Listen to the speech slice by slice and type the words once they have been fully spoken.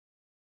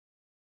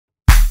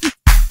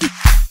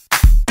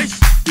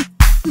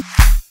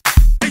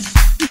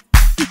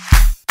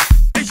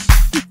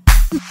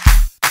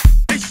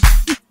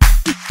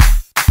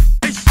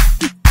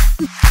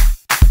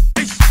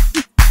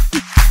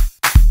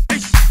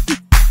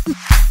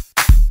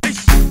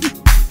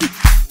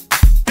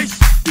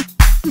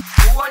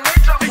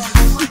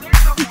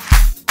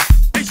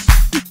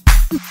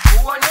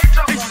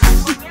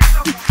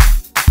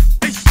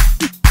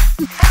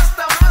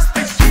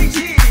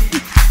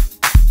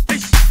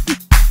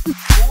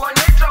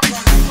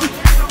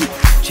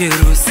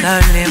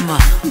Jerusalema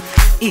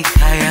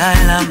ikhaya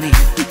lami,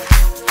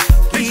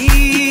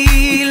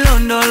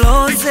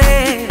 ilondoloze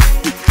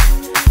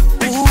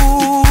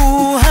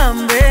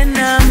uhambe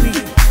nami,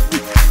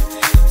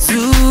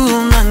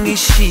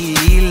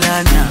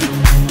 zungangishilana.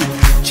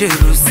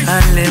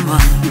 Jerusalema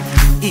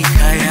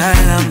ikhaya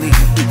lami,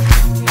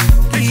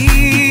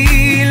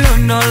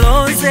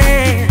 ilondoloze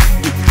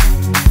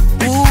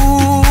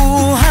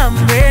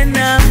uhambe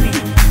nami,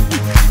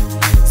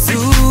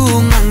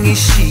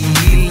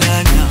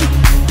 zungangishilana.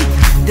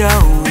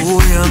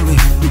 Dawo yami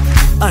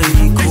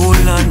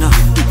ayikholana,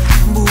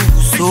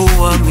 buso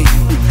wami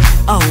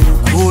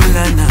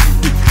awukholana.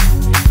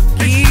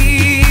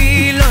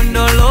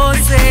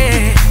 Ilondoloze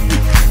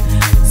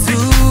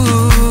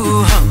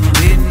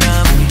zuhambe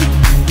nami.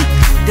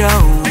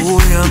 Dawo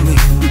yami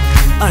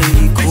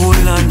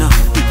ayikholana,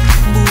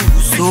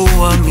 buso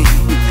wami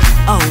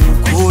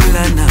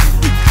awukholana.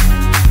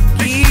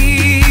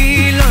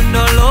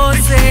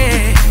 Ilondoloze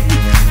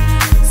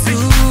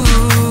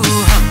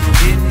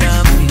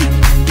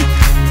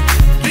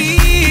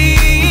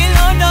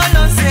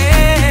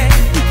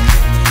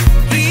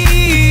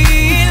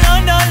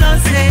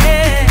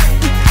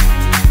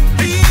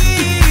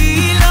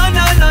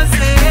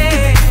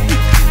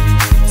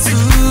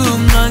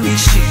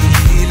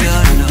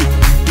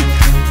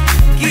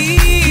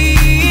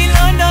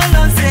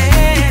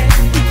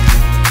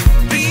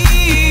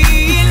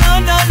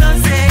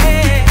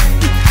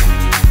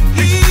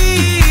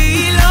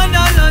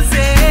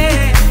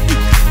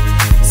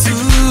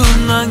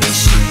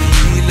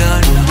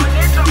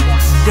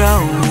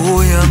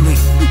dawo yami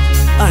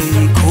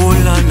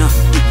ayikholana,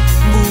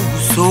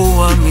 buso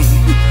wami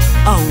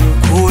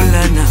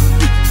awukholana.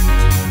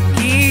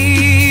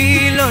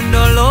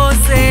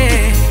 Ilondoloze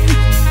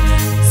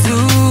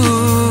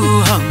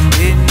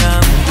zuhambe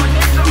nami.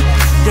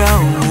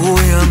 Dawo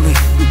yami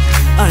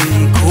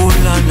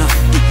ayikholana,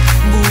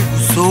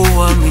 buso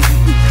wami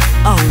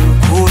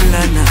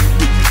awukholana.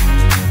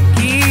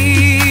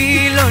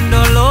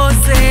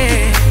 Ilondoloze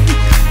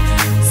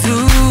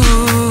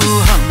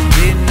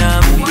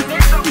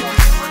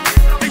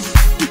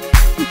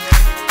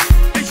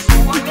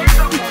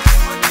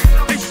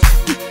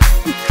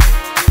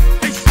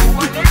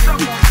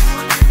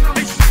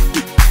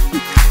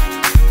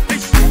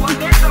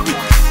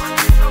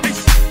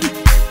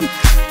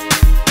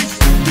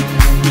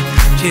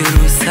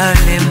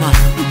Jerusalema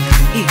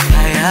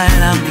ikhaya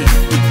lami,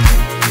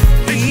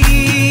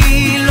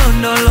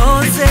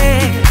 ilondoloze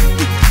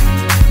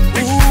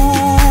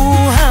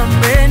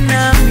uhambe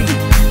nami,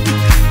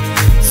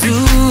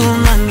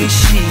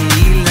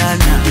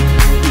 zungangishilana.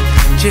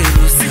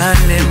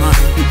 Jerusalema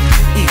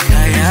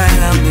ikhaya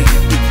lami,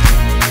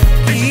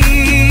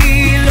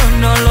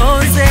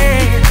 ilondoloze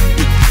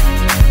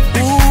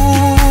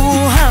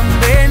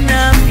uhambe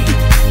nami,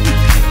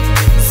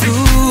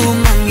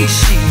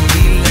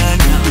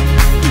 zungangishilana.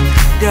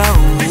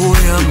 Dawo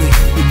yami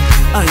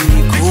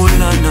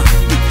ayikholana,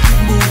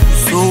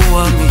 buso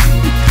wami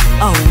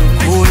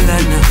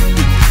awukholana.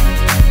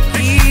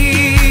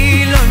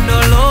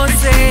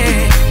 Ilondoloze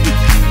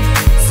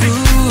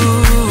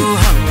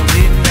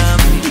zuhambe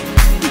nami.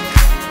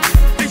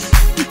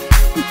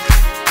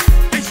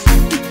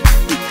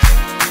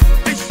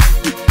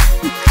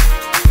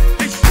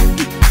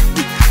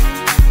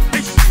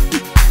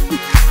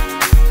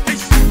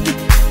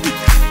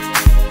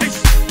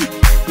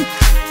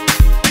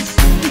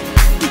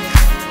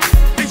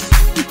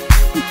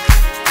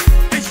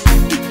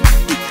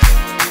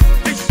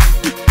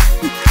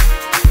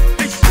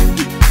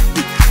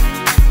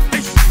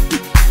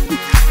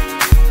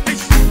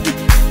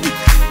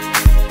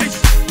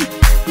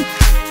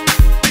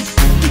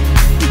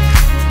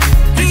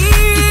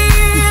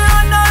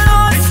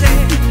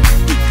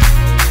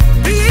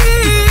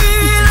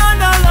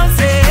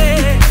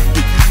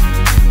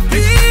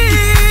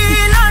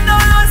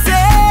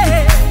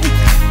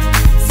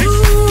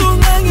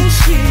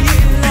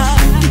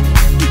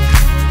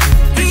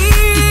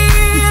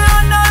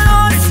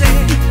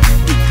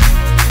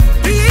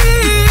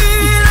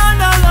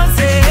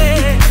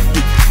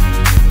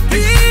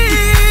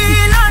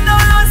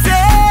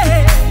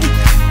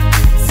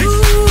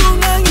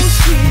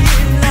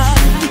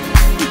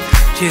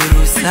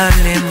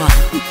 Jerusalema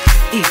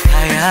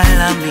ikhaya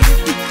lami,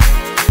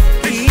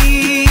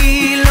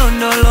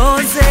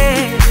 ilondoloze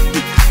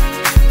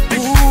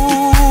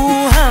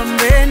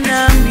uhambe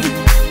nami,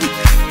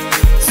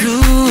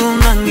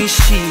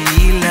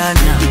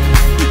 zungangishilana.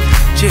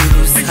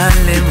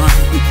 Jerusalema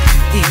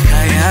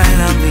ikhaya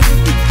lami,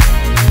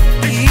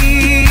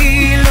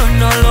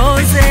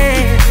 ilondoloze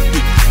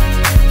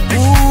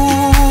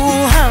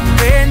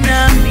uhambe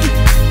nami,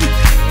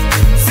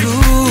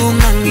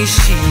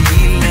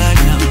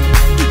 zungangishilana.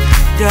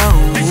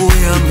 Dawo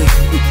yami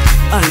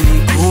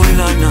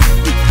ayikholana,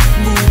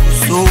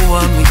 buso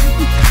wami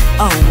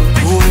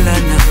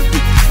awukholana.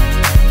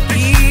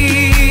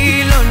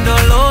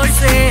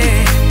 Ilondoloze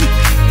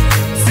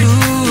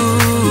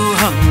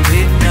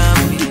zuhambe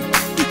nami.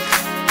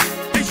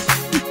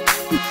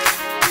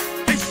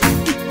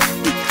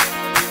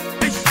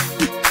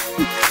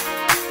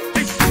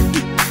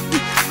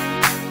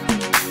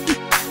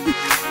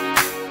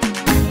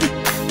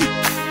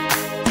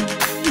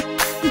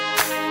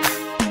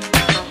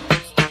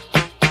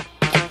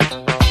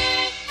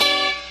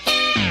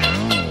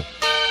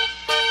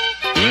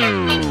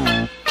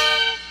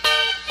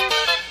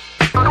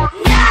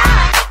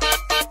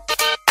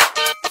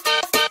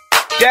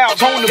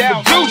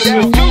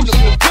 Turn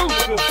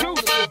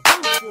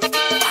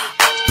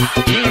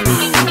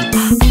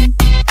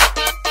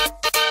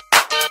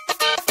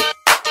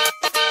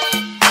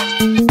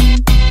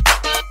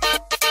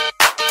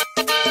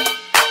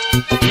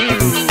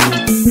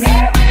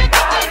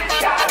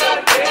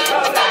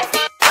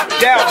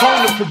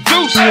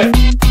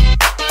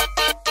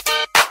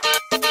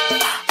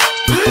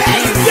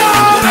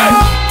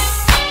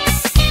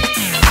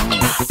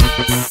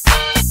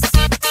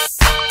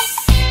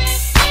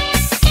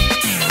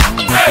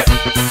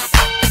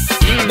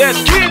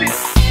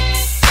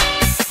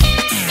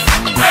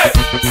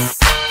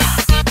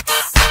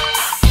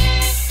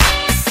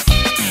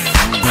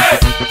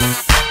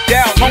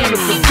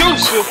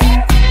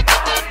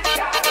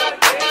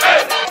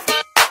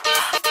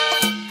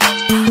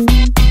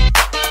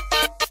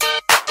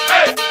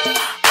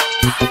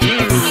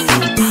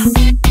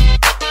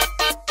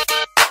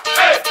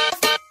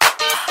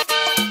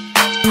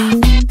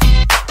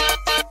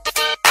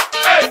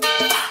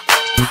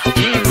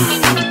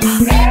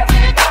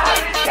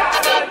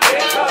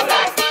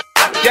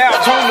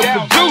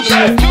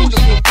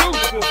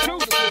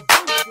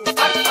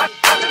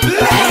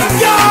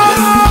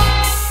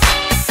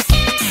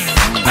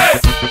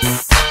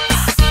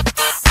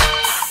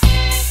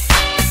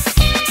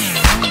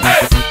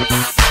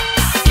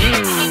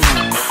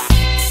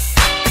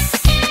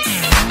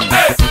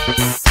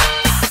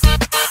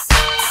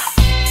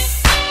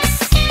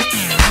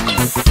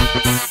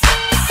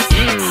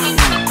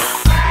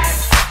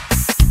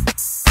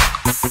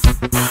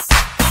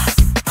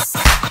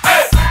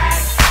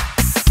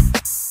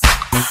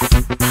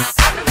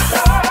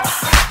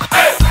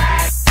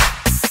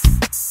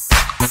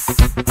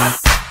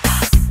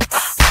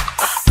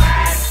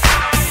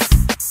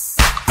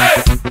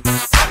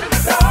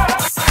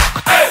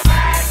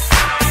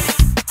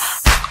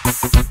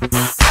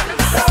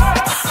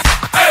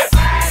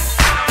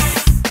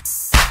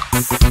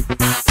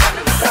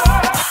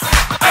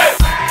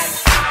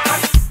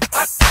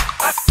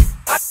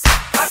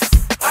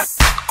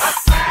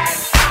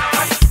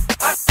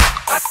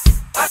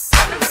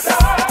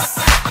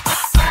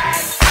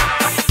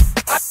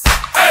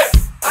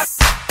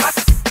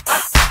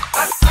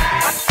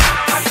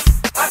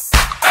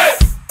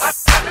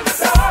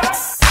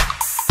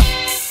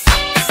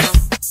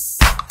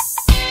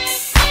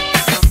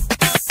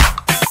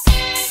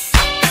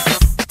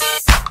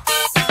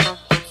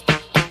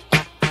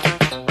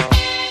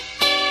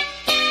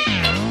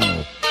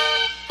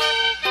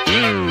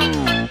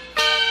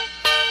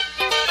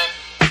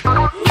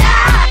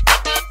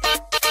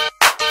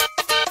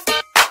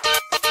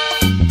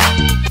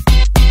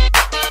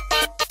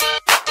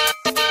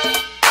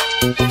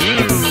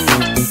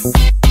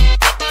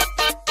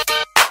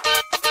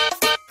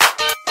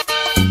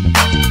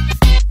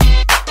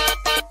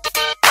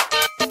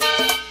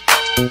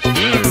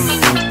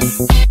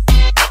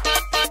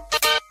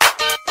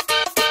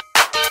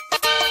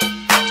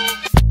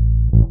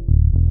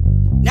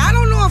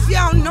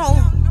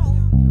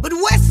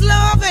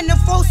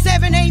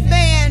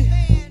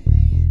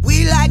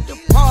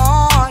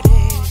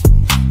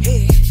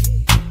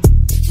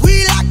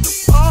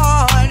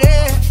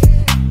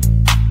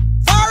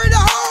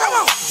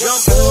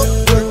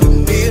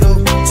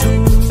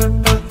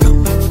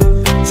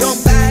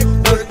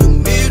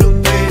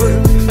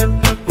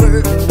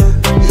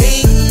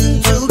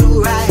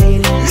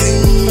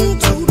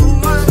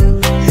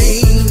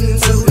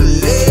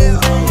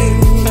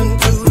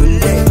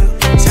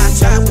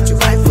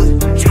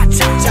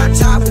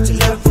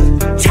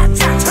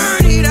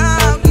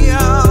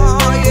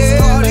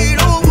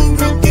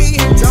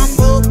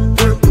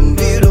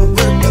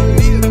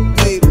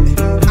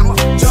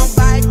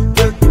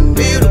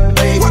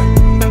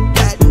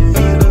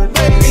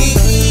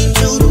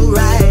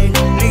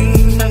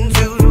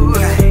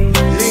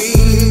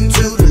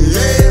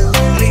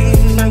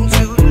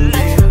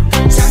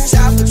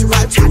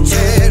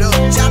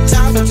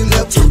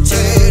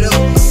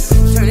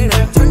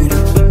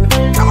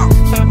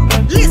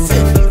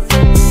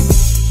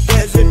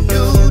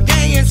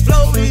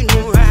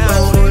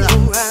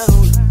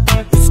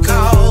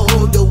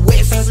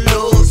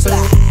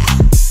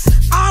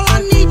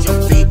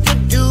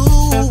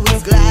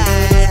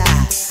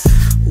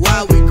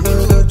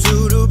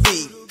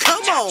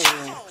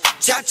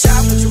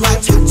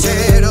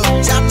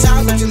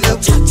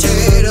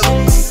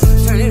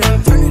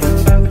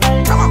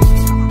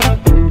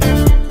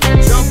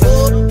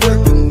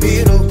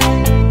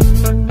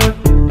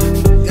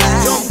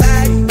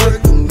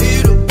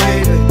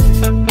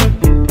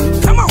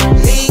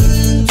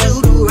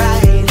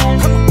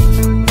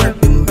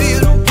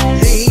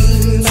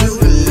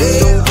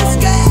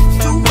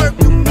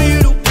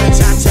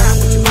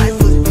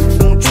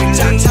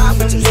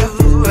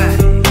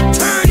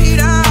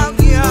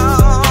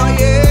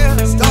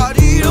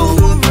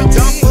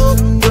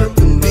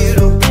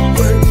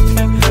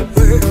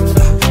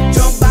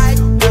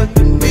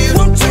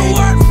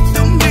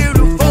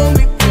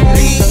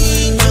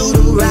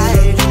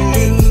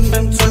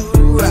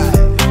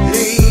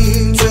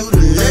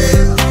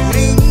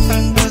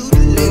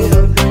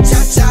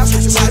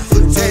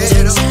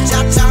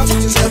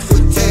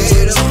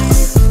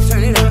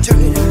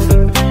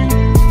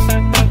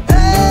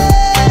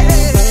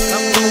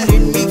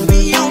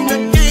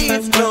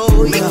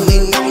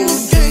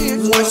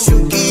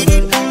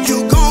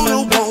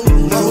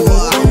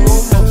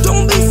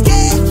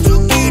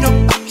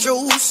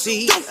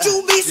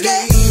Don't be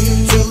scared.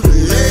 Lean to the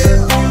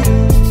left.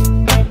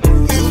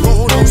 You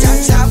hold on, chop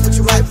chop with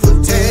your right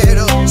foot, tear it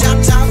up. Chop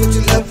chop with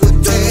your left foot,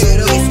 tear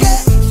it up. Don't be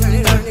scared. Turn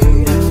it on,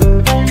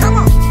 come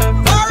on,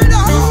 fire it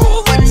up.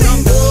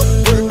 Jump up,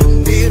 work the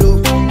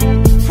middle.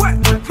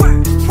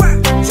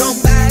 Jump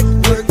back,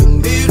 work the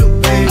middle,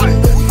 baby.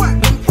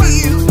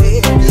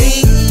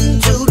 Lean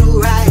to the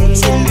right,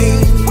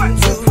 lean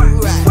to the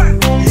right,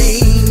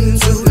 lean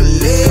to the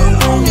left,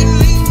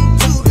 lean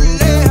to the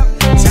left.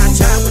 Chop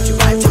chop with your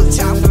right, chop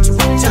chop with your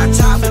right, chop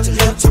chop with your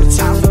left, chop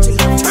chop with your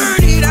left.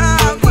 Turn it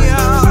out,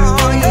 yeah.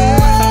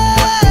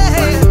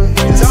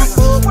 Jump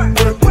up, work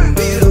the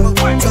middle,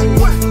 jump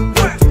up,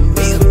 work the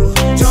middle,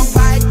 jump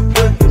right,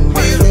 work the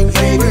middle,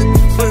 baby.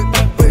 Work.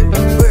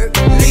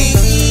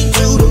 Lean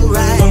to the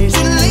right,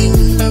 lean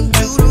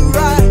to the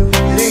right,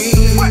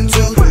 lean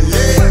to the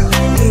left,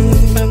 lean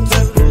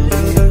to the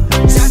left.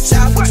 Chop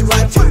chop with your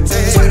right foot,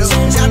 tear it up.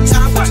 Chop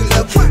chop with your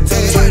left foot,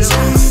 tear it up.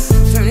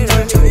 Turn it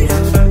up, turn it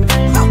up.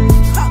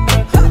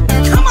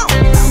 Come on.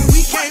 We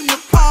came to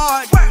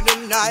party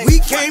tonight. We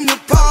came to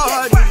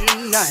party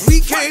tonight. We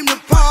came to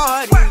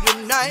party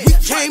tonight. We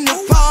came to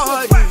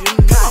party tonight.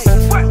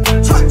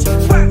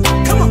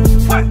 Come on.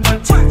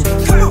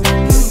 Come on.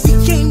 We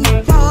came to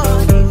party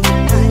tonight.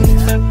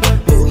 Oh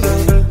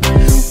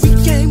yeah. We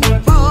came to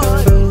party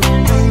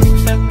tonight.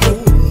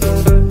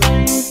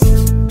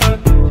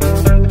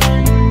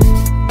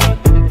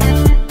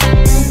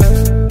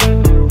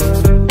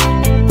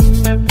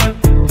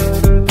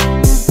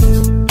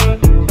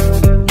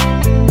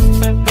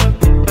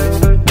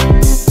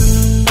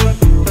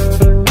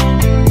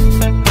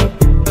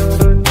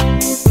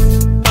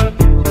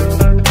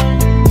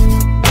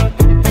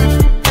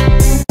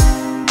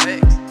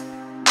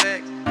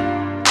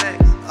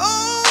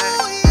 Oh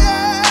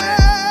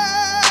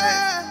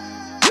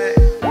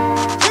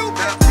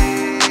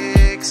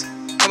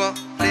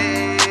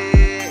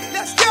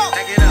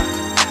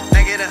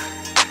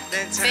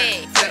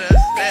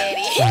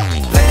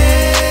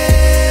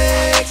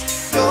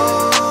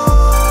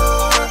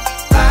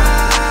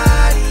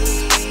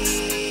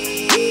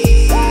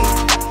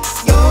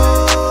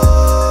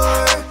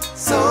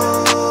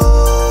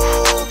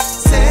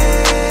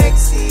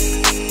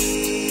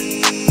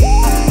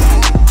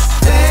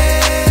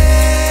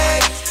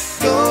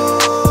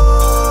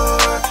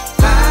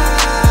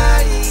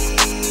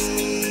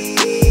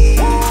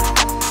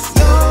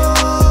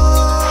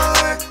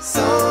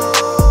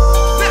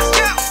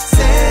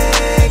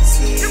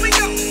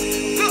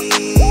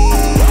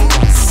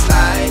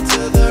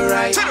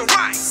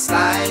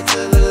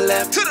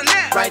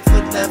right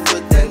foot, left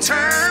foot, then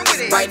turn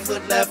with it. Right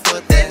foot, left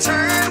foot, then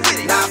turn with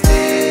it. Now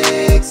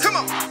flex. Come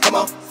on,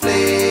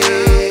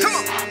 flex. Come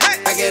on,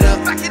 hey. Back it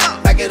up, back it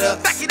up, back it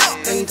up, back it up.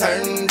 Then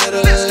turn to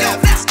the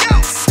left. Let's go.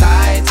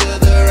 Slide to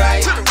the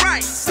right,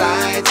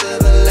 slide to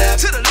the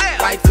left,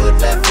 right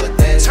foot, left foot,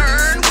 then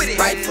turn with it.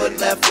 Right foot,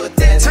 left foot,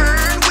 then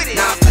turn with it.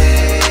 Now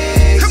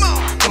flex.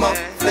 Come on,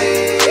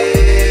 flex.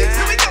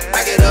 Here we go.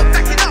 Back it up,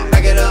 back it up,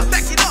 back it up,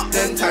 back it up.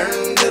 Then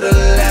turn to the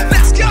left.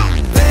 Let's go.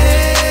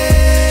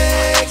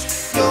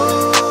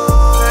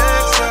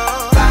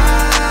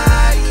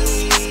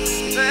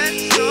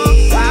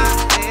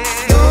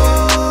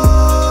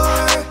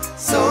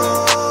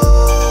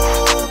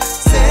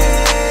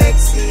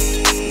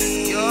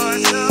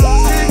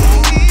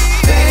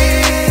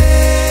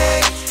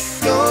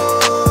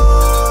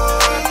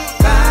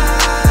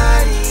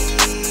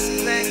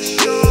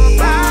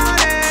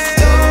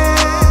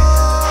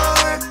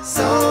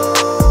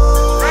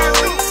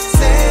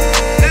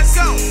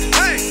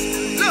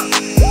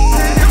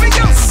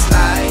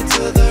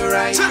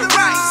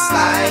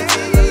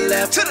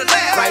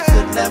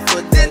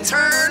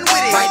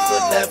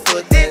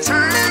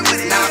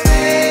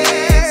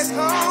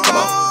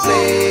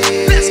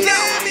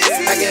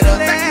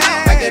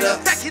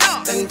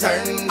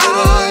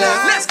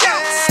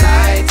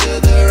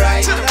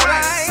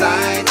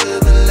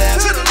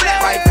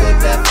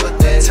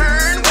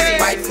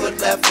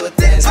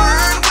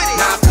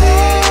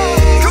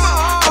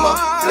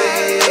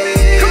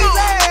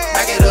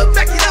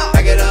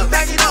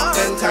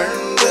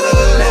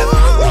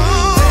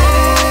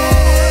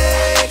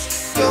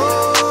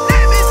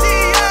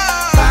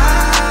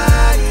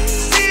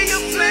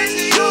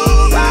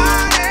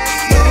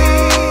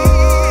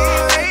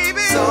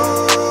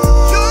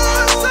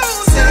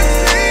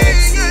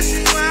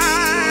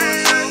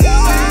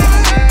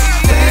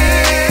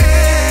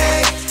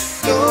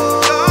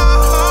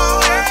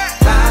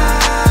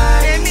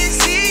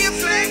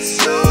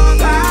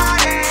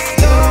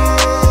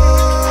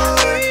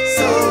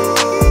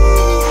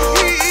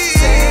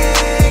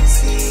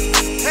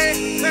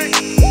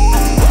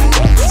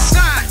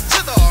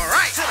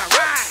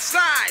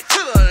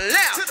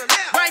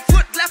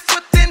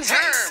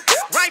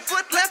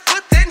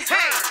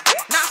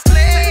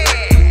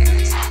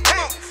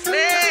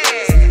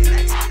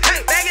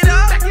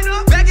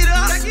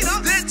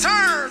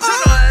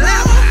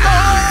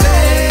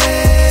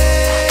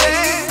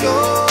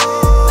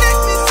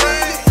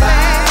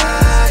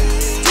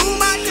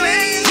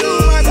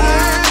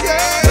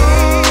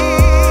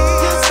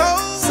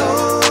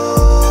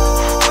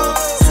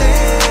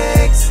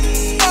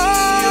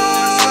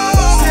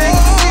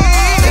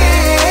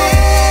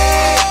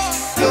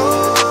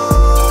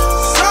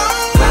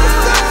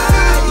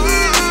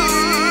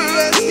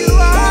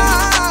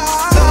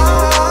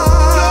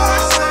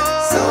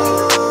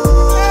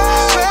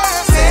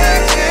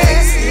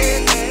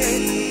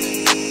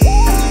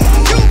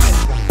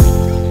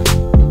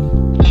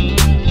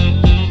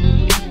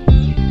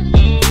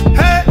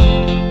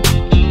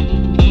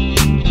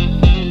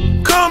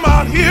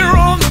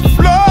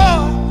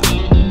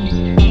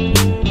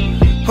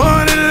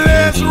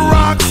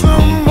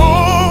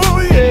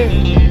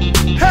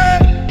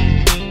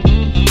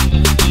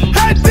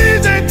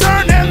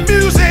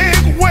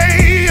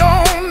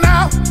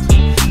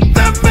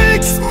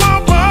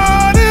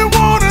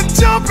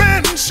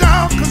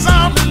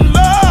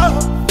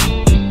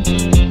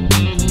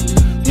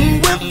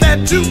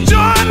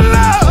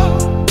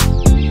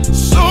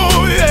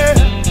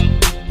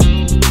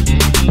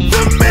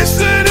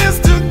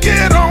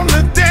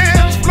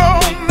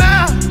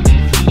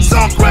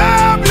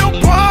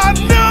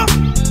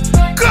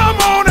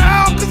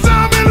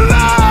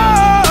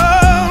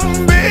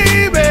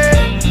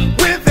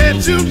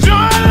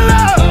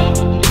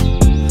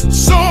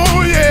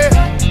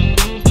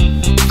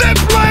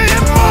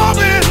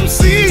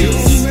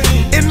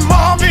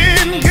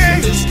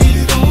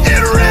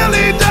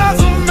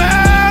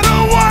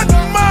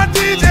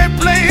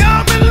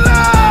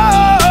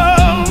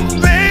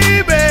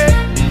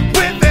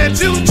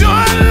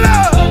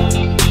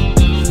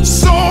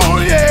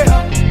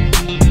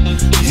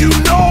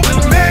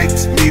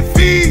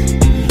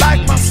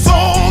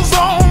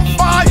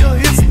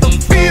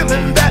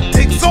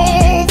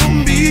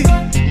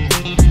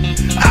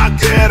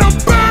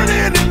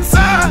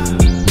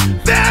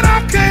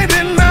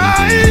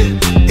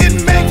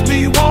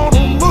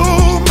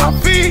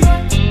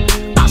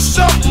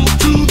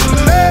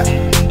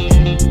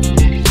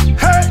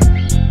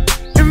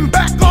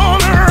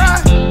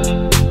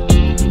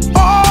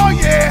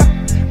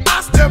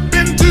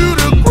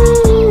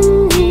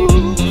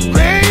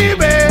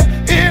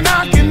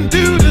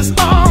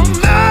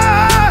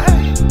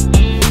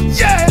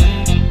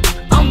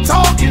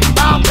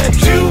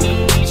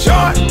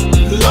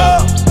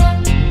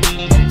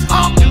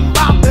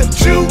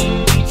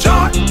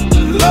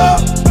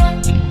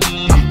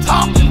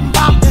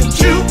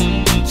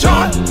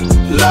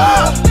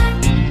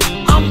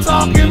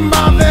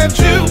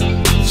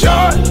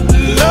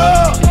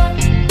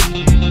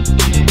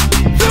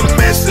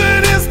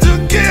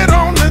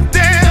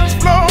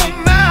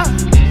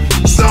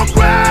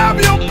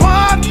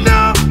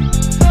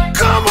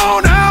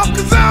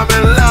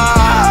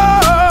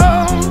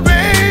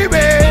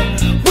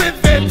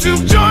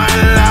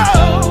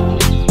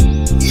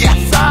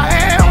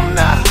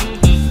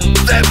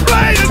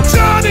 playing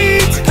Johnny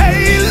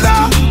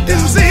Taylor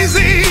is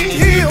easy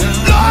here.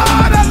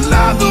 Lord, I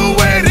love the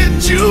way that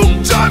you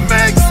joy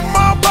makes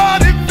my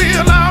body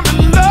feel I'm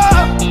in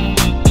love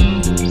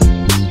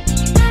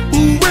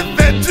with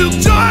that juke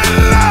joint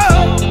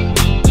love.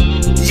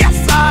 Yes,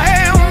 I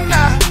am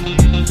now.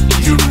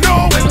 You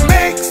know it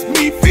makes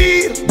me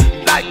feel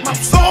like my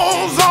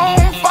soul's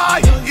on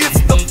fire. It's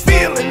the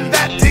feeling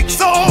that takes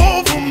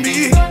over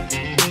me.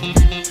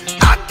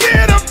 I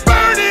get a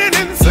burning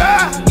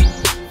inside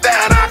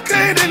that I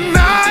can't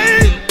deny.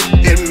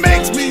 It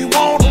makes me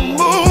wanna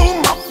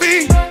move my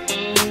feet.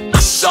 I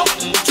shout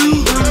to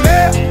the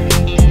left,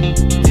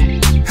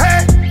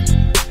 hey,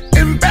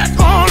 and back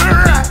on the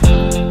right.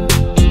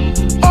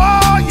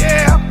 Oh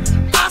yeah,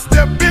 I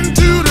step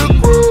into the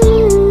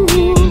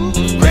groove,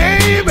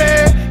 baby,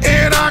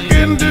 and I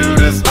can do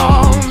this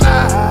all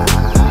night.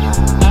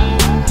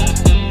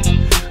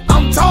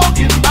 I'm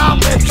talking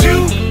about that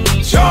juke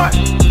joint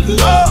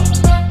love.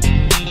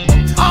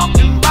 I'm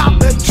talking about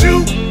that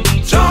juke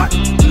joint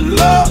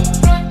love.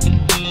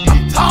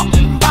 I'm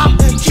talking about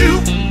that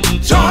juke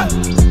joint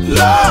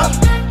love.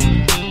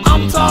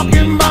 I'm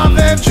talking about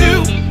that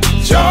juke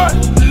joint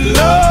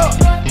love.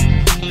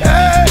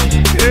 Hey,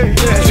 yeah,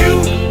 yeah.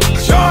 Juke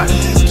joint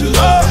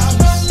love.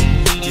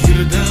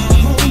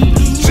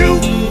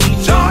 Juke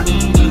joint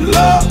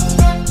love.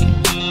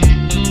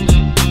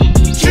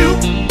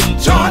 Juke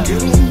joint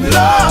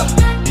love.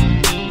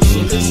 So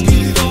let's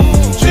get it on.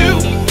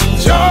 Juke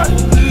joint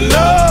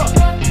love.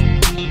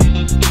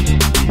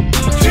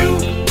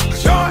 Juke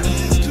joint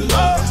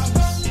love.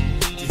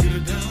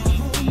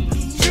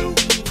 Juke.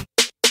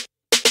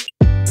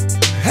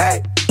 Hey,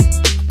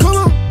 come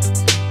on.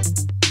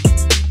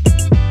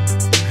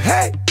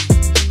 Hey,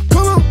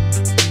 come on.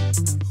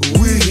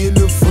 We in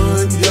the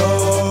front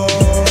yard.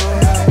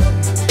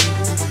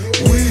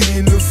 We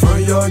in the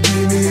front yard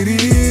getting it in.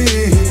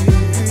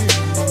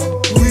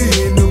 We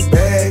in the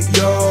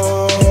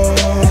backyard.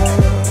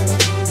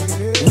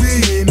 We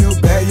in the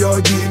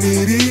backyard getting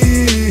it in.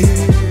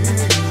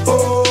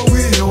 Oh,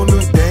 we on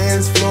the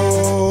dance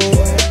floor.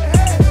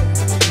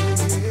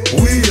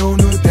 We on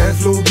the dance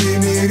floor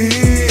getting it in.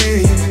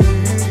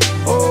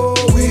 Oh,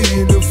 we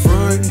in the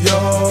front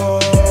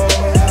yard.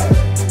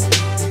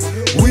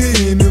 We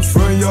in the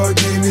front yard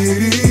getting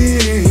it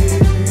in.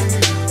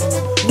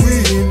 We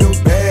in the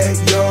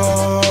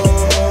backyard.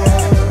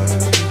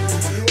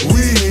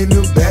 We in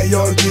the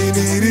backyard getting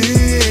it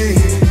in.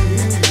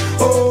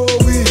 Oh,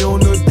 we on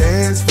the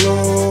dance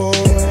floor.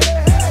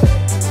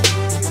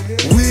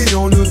 We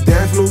on the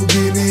dance floor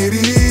getting it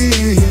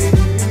in.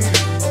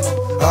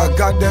 I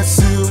got that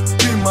silk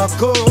in my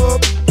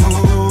cup.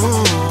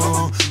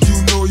 You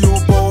know your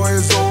boy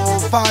is on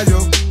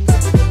fire.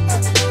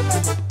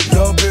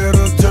 Y'all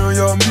better turn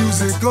your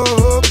music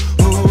up.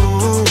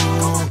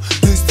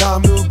 It's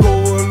time to go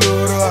a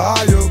little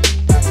higher.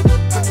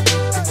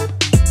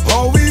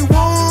 All we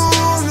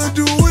wanna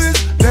do is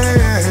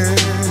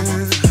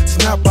dance.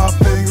 Snap our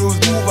fingers,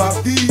 move our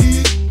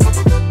feet.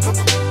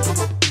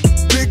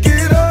 Pick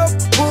it up,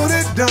 put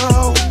it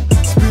down,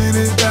 spin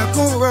it back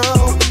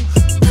around.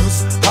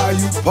 Just how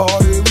you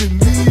party with me.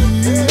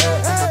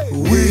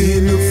 We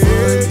in the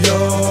front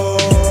yard.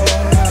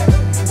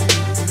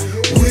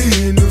 We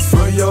in the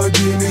front yard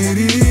getting it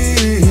in.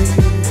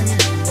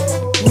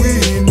 We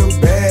in the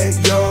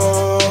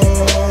backyard.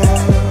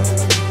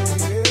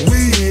 We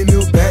in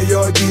the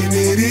backyard getting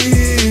it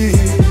in.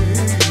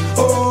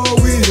 Oh,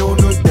 we on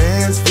the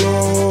dance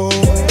floor.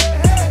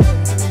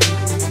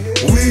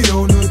 We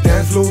on the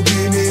dance floor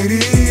getting it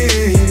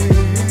in.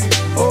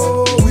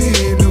 Oh, we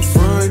in the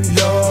front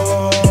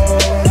yard.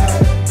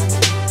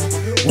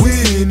 We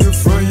in the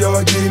front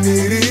yard getting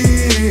it in.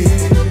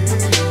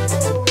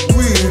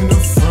 We in the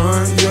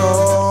front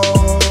yard.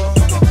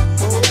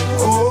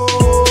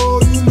 Oh,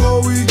 you know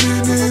we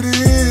getting it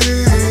in.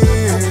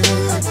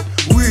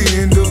 We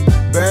in the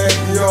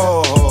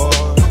backyard.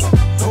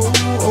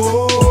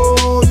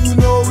 Oh, you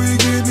know we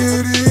getting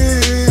it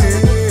in.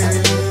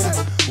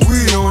 We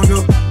on the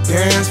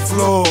dance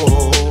floor.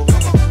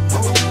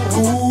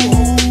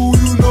 Ooh,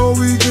 you know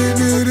we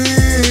getting it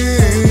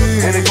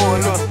in. And it go a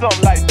little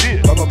something like this.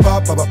 Bop, bop,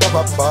 bop, bop,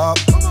 bop, bop.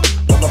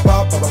 Bop,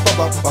 bop, bop, bop,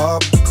 bop,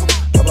 bop.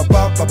 Bop,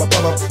 bop, bop, bop,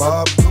 bop,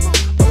 bop.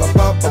 Bop,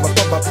 bop, bop,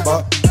 bop, bop,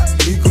 bop.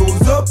 It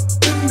goes up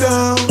and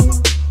down,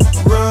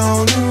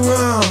 round and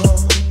round.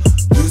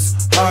 This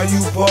how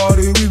you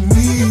party with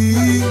me.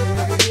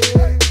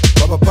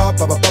 Bop, bop,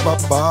 bop, bop, bop,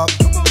 bop, bop.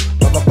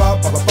 Bop, bop,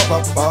 bop, bop,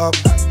 bop, bop.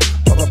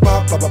 Bop, bop,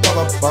 bop, bop, bop,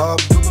 bop, bop.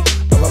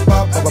 Bop,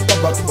 bop, bop, bop, bop,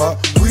 bop, bop.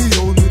 We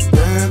on the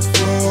dance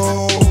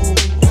floor.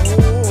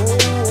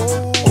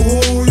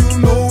 Oh, you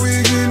know we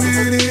getting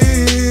it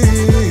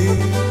in.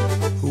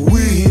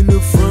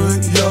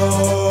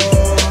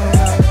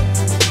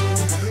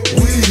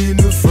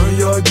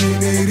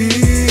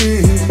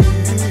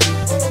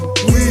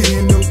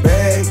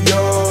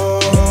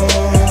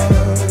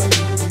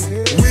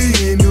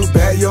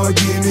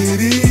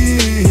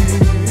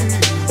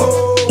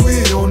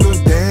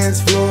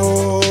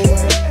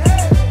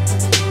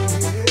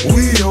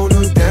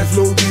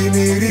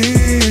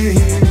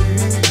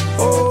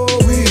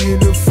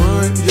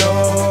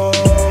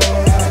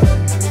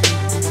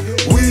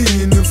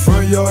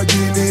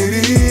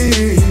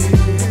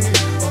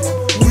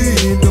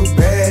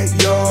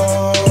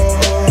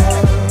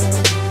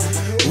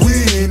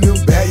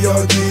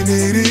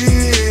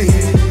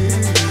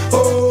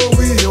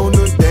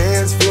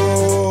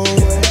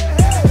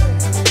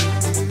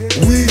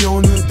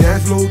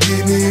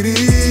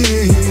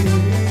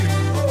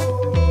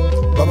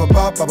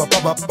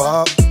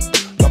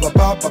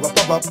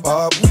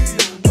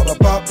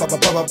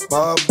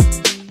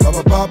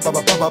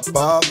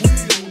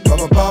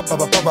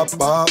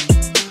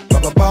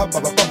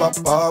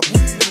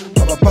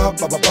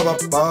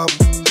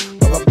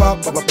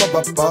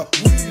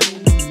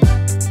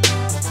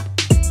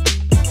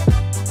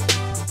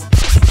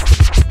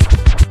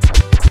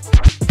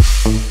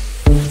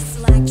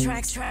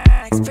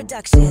 Tracks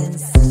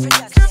Productions.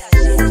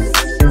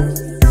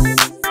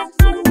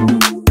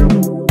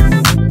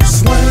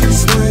 Swing,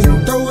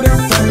 swing, throw that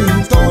thing,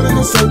 throw it in a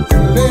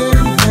circle, let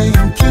it hang,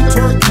 keep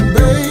twerking,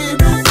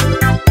 baby.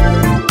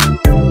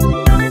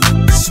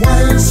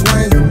 Swing,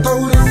 swing,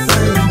 throw that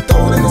thing,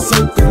 throw it in a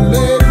circle,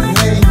 let it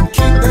hang,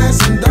 keep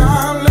dancing,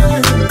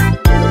 darling.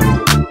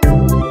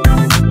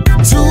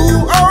 2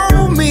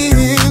 old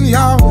men,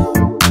 y'all,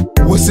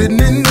 was sitting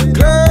in the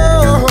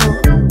club.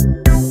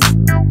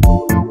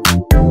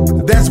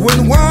 That's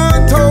when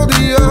one told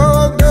the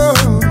other,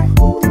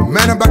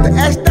 man, I'm about to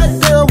ask that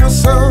girl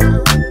what's up.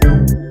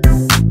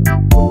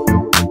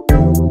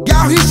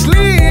 Y'all, he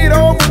slid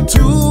over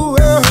to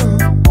her,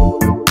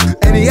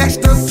 and he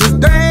asked her to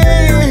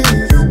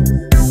dance.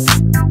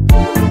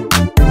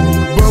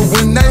 But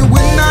when they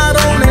went out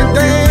on that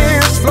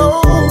dance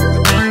floor,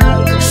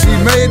 she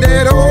made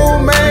that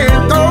old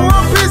man throw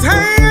up his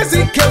hands.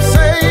 He kept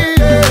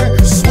saying,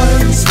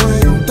 swing,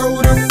 swing,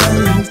 throw that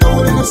thing, throw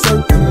it in a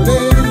circle,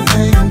 let it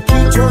hang,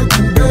 keep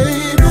twerking,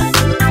 baby.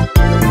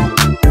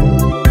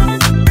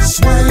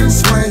 Swing,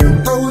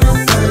 swing, throw that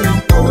thing,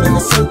 throw it in a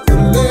circle,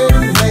 let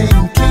it hang,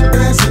 keep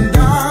dancing,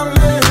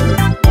 darling.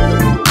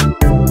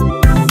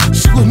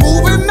 She was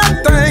moving that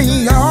thing,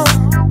 y'all,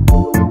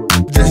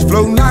 just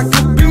floating like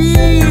a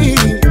bee.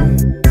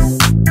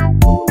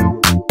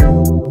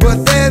 But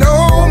that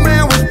old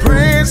man was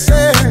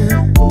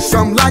prancing,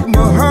 something like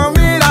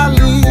Muhammad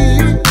Ali.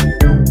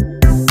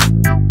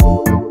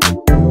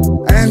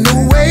 And the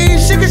way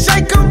she could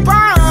shake her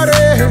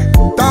body,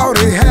 thought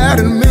it had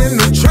him in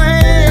the trance.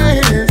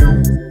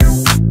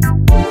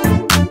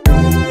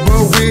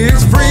 But with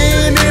his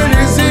friend in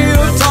his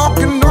ear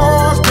talking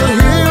noise to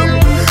him,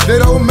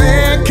 that old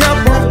man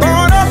kept on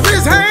throwing up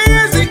his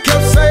hands. He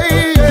kept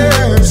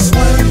saying,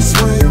 swing,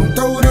 swing,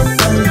 throw that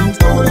thing,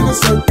 throw it in a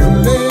circle,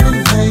 let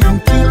it hang,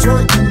 keep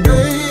twerking,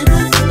 baby.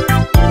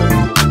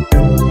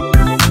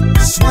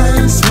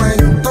 Swing,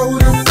 swing, throw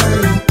that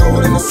thing, throw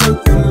it in a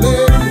circle,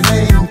 let it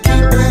hang,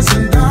 keep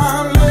dancing,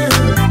 darling.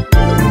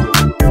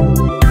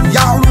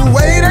 Y'all, the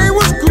way they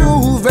was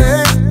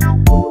grooving,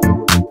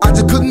 I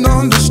just couldn't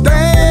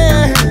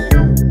understand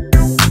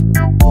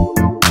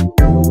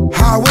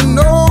how an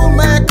old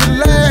man could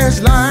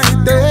last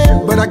like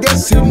that. But I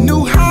guess he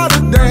knew how to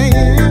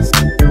dance.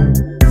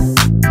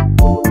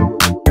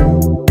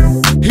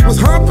 He was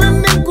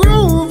humping and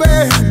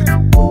grooving,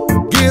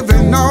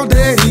 giving all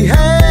that he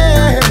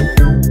had.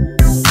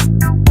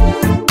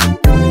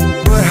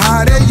 But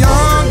how that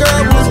young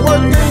girl was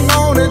working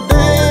on the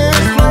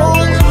dance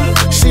floor,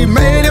 she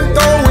made him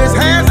throw his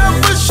hands up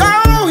for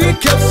show. He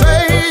kept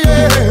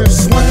saying,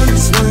 swing,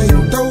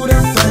 swing, throw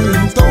that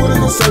thing, throw it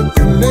in a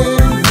circle, let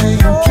it hang,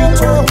 keep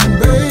twerking,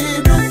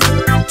 baby,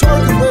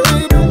 twerking,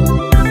 baby.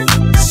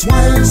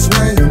 Swing,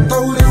 swing,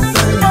 throw that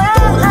thing,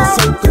 throw it in a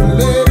circle,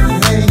 let it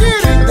hang,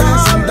 keep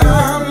dancing,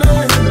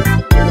 darling.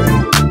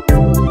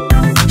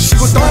 She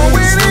was throwing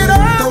it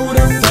up,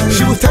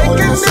 she was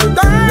taking it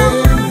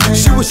down,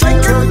 she was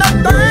shaking that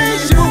thing,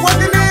 she was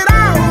working it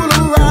all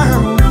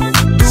around.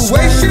 The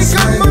way she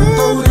could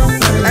move,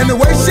 and the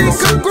way she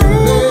could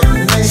groove,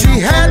 she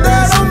had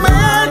that old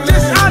man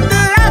just out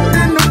there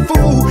acting a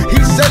fool. He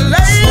said,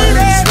 lady,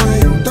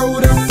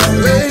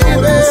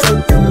 baby,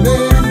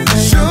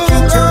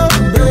 sugar,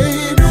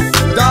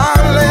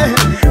 darling,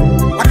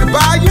 I can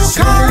buy you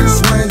cars,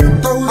 I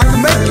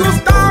can make you a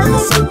star,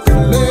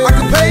 I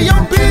can pay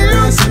your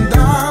bills,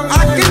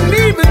 I can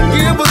even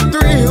give a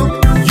thrill.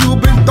 You've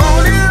been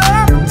throwing it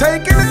up,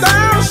 taking it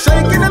down,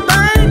 shaking the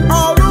thing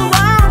all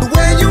around. The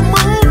way you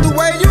move, the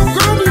way you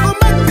groove, you gon'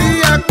 make me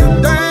act a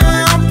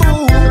damn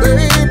fool,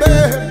 baby.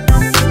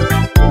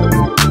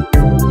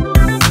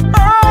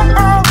 Oh,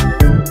 oh,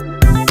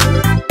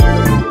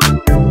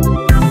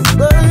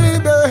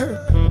 baby.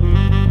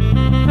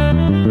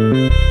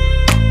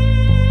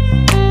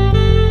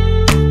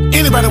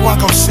 Anybody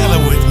wanna go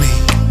sailing with me?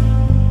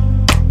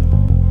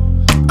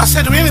 I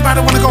said, do anybody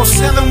wanna go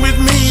sailing with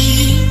me?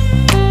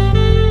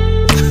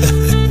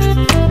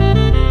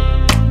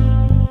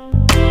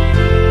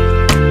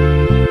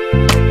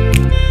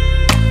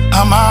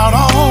 I'm out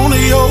on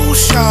the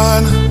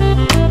ocean,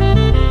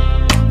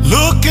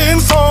 looking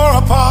for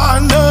a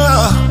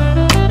partner.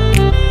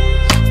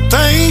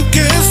 Think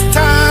it's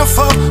time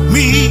for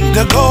me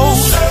to go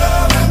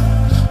sailing.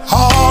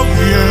 Oh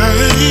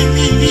yeah,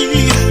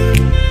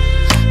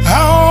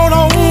 out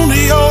on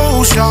the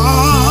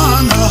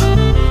ocean,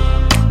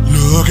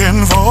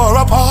 looking for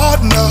a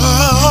partner.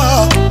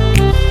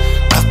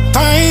 I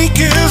think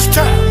it's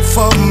time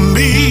for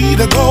me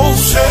to go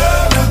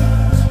sailing.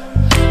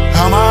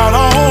 I'm out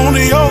on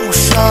the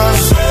ocean,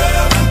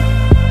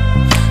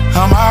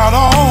 I'm out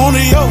on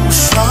the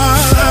ocean,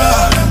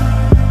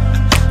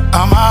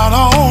 I'm out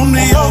on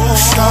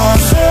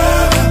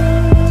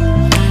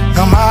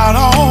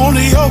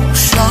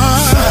ocean.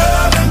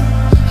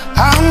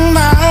 I'm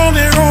out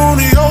here on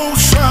the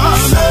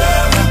ocean.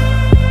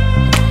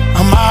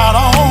 I'm out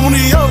on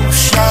the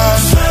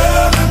ocean.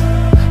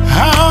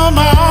 I'm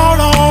out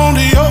on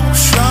the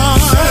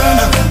ocean.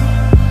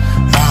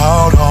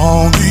 Out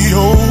on the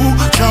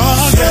ocean,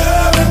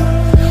 yeah.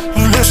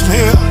 Listen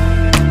here.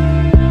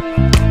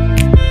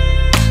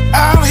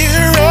 Out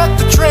here at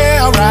the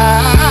trail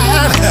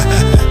ride,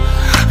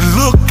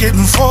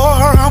 looking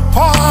for a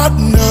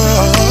partner.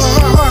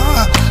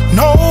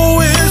 No,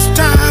 it's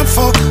time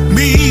for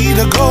me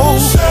to go.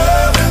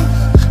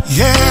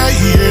 Yeah,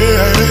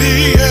 yeah,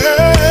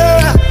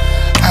 yeah.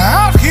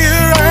 Out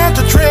here at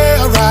the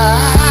trail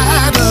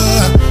ride,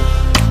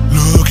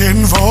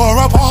 looking for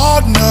a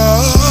partner.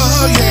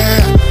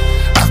 Yeah,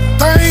 I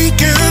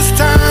think it's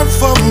time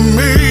for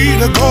me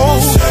to go.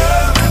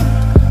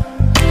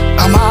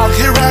 I'm out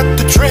here at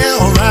the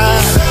trail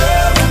ride.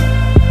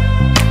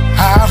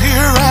 Out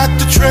here at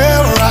the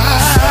trail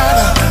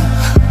ride.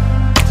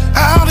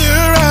 Out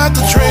here at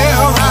the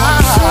trail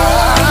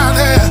ride.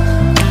 Yeah.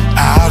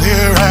 Out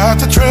here at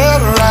the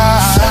trail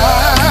ride.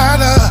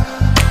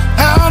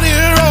 Out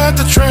here at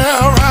the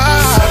trail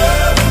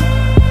ride.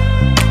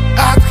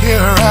 Out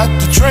here at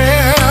the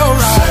trail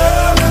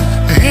ride.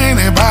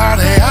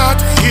 Anybody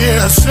out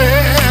here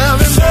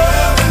sailing?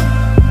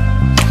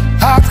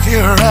 Out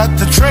here at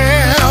the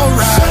trail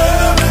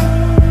ride.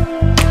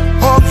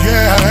 Oh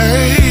yeah,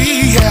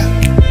 yeah.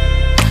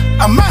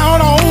 I'm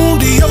out on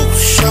the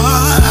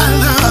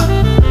ocean,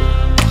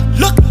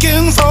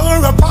 looking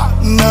for a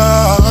partner.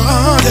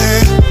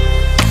 Yeah.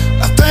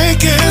 I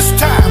think it's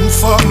time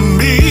for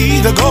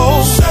me to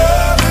go.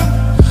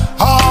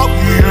 Oh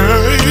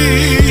yeah,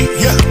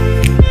 yeah.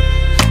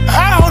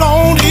 Out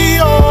on the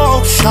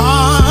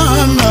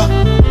ocean,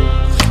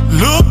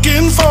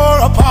 looking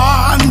for a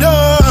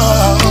partner.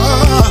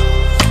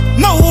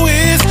 No,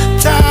 it's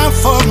time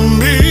for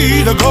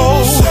me to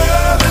go.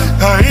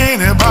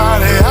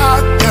 Anybody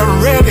out there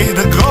ready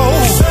to go?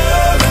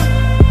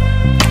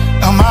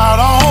 I'm out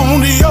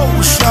on the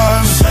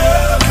ocean.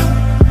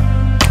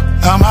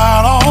 I'm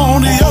out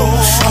on the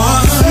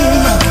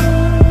ocean.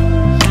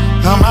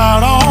 I'm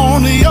out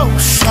on the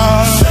ocean.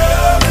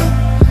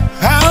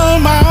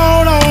 I'm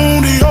out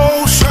on the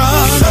ocean.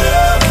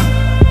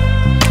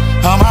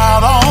 I'm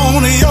out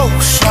on the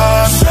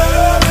ocean,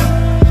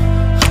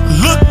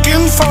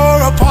 looking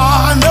for a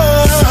partner.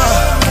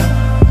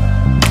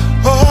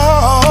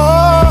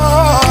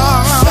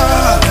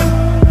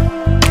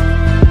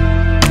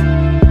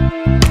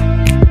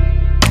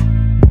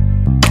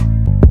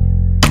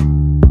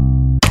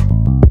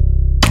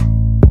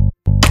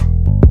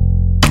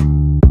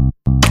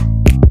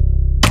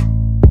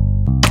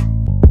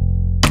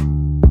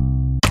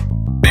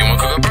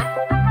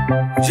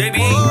 JB,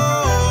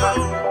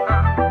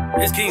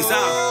 it's King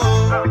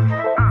South,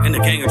 and the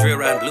gang of Drill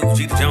Riding Blues,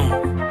 G.D. Jones.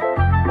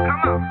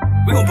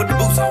 We gon' put the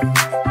boots on.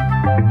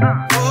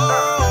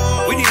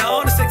 We need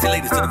all the sexy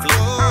ladies to the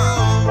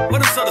floor. Where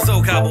them Southern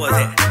Soul Cowboys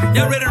at?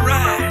 Y'all ready to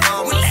ride?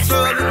 Well, let's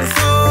ride.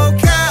 Soul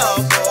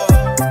Cowboy.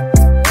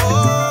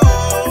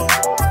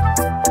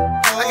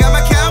 I got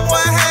my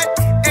cowboy hat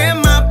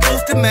and my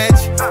boots to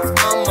match.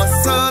 I'm a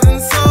Southern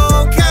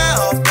Soul Cowboy.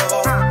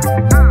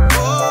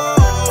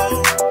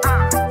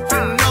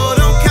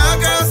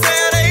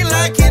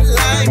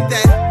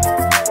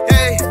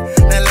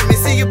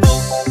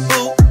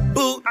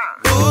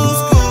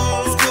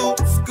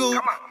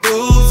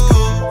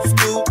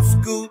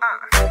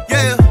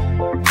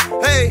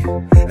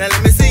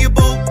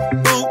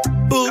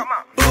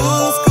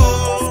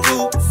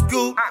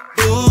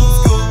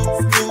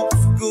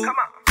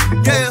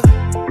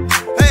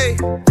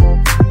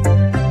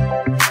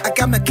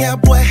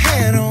 Cowboy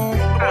hat on,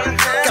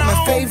 got my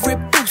favorite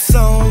boots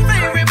on.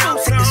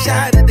 Take a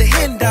shot at the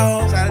hen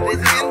dog,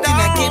 then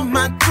I get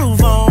my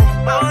groove on.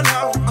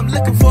 I'm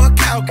looking for a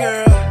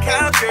cowgirl.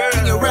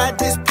 Can you ride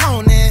this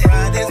pony?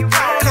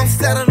 Come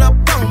settle up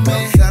on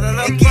me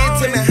and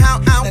get to me how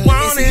I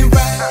want it.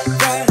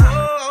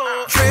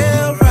 Ride,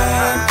 trail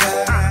ride.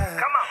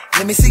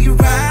 Let me see you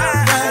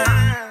ride,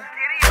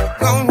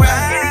 gon'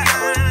 ride,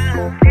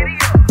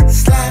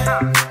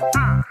 slide,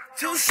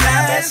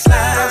 slide,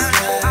 slide.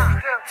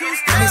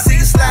 Let me see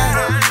you slide.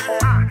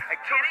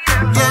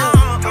 Yeah,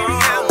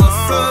 I'm a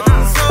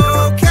Southern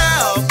Soul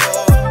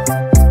Cowboy.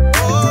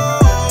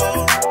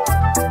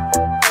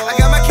 I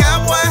got my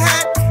cowboy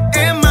hat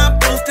and my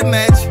boots to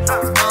match.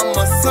 I'm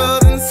a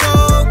Southern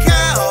Soul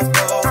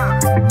Cowboy.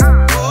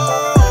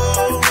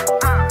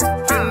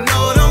 You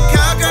know them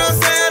cowgirls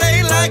say they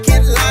like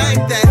it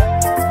like that.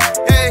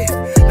 Hey,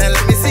 now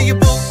let me see you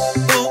boot,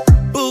 boot,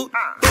 boot,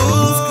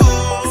 boot,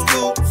 scoot,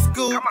 scoot,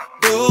 scoot,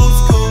 boot,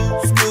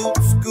 scoot.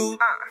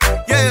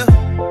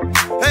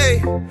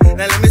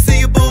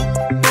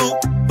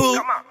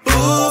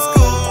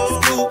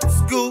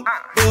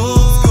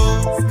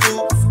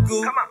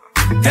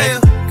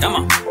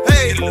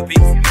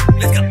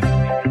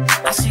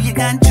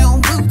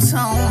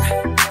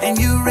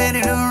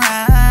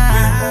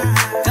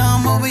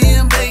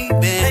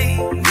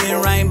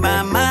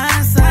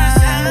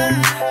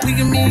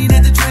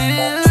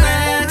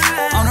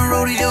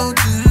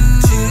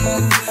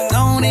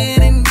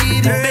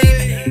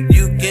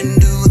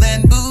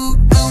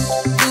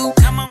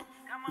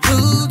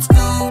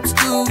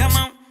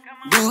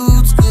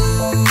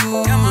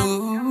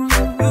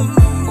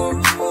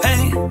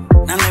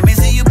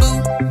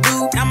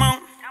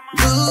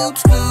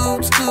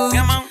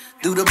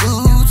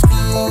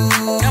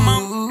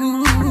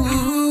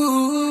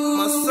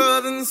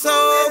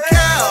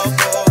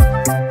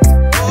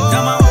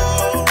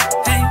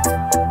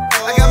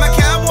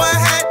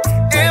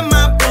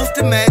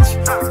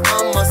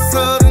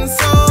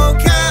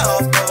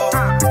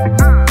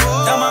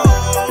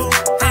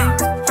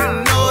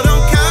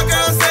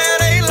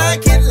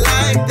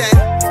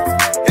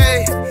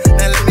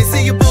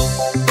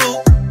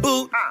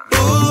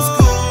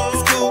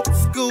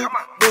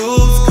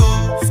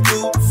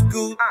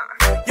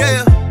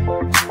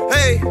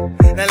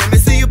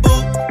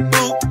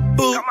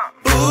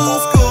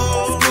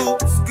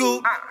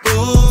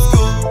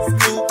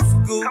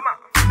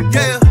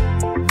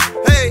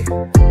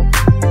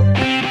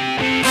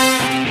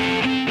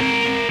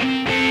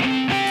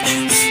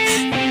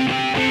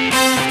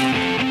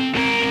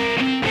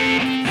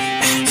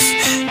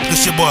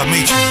 your boy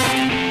Meech,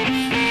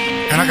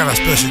 and I got a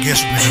special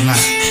guest with me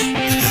tonight.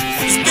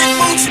 It's Big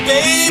Moochie,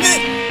 baby.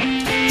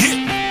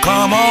 Yeah.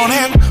 Come on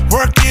and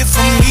work it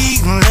for me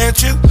and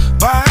let your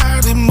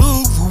body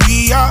move.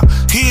 We are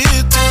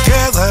here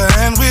together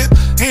and we're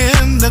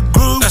in the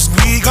groove.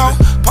 We gon'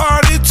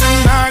 party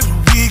tonight.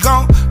 We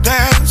gon'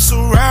 dance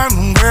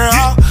around where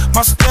all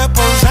my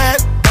steppers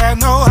at that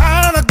know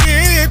how to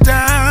get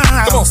down.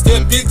 Come on,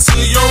 step it to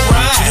your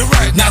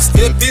right. Now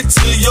step it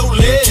to your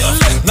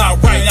left. Now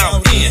right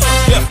out in,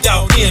 left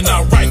out in.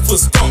 Now right foot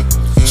stomp,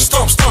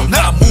 stomp, stomp.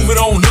 Now move it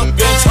on up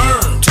and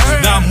turn.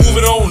 Now move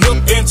it on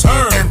up and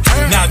turn.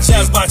 Now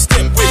jazz box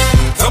step with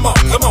it. Come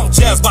on,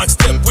 jazz box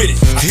step with it.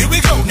 Here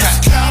we go now.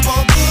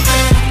 Cowboy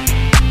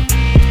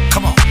boogie.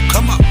 Come on,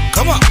 come on,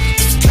 come on.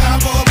 It's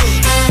cowboy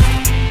boogie.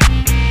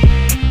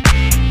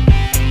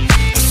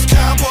 It's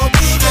cowboy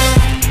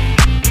boogie.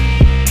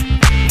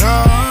 Oh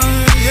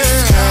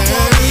yeah.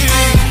 Cowboy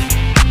boogie.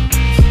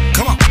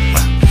 Come on,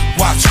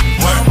 watch it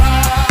work.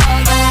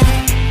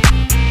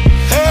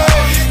 Hey,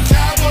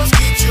 cowboys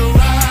get you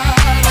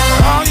right on.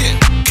 Oh yeah,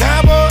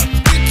 cowboys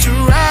get you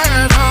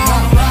right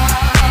on.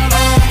 Right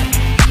on.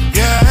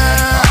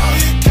 Yeah. Oh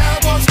yeah,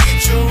 cowboys get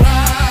you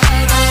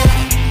right on.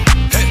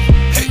 Hey,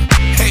 hey,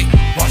 hey,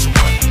 watch it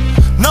work.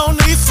 No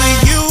need for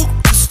you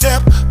to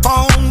step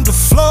on the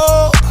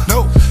floor.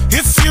 No,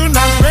 if you're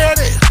not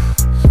ready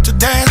to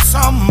dance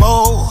some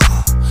more.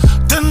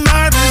 The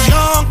night is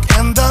young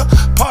and the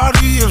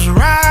party is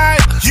right.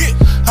 Yeah,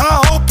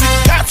 I hope you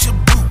got your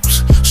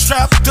boots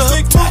strapped up.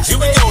 Here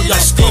we go, y'all.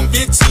 Step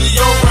it to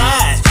your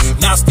right.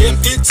 Now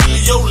step it to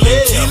your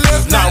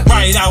left. Now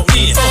right out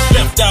in,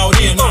 left out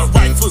in. Now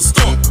right foot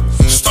stomp,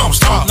 stomp,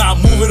 stomp. Now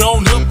move it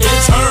on up and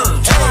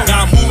turn.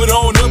 Now move it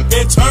on up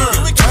and turn.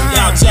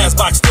 Now jazz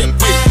box step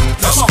with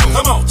it.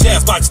 Come on,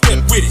 jazz box step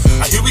with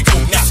it. Here we go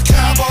now.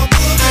 Cowboy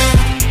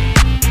boogie.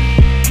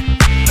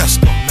 Let's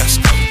go, let's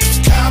go. It's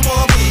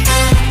cowboy boogie.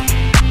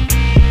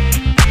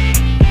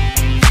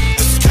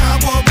 It's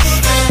cowboy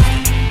boogie.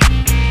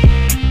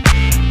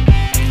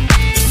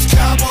 It's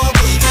cowboy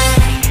boogie.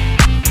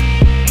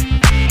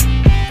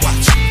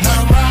 Watch it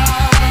now,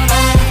 ride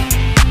on.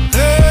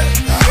 Hey,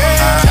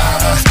 yeah.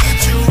 Cowboys get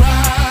you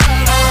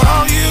right on.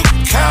 All you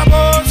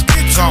cowboys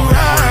get you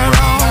right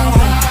on.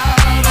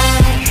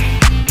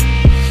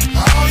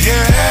 Oh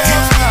yeah.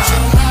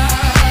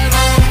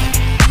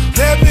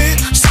 Let me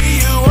see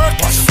you work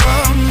it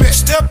for me.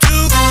 Step to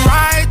the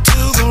right,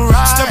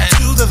 step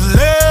to the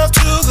left,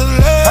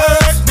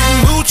 Let me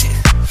mooch it.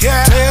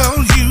 Yeah. Tell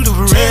you the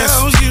rest.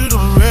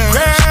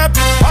 Grab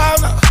your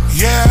partner.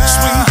 Yeah.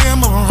 Swing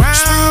him around.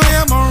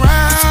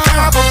 It's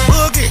cowboy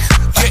boogie.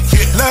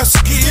 Yeah. Let's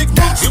get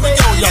down. Here we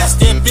go, y'all.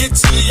 Step it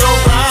to your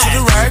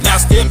right. Now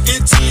step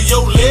it to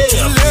your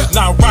left.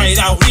 Now right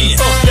out in,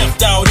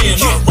 left out in.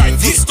 Now right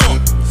foot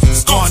stomp,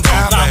 stomp,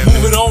 stomp. Now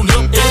move it on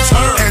up and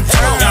turn.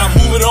 Now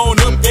move it on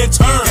up and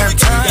turn.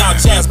 Now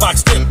jazz box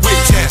step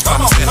with it.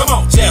 Come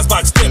on, jazz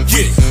box step with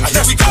it.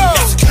 Here we go now.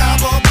 It's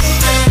cowboy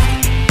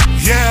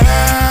boogie.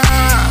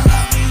 Yeah.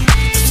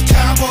 It's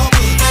cowboy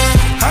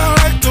boogie. I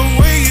like the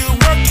way you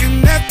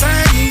working that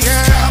thing.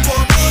 Yeah.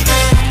 Cowboy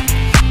boogie.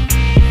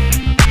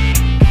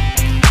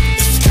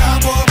 It's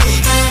cowboy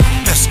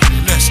boogie.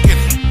 Let's get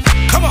it.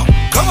 Come on,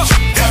 come on.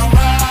 Yeah.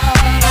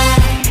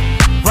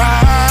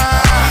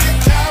 Right.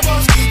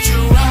 Cowboys get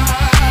you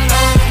right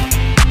on.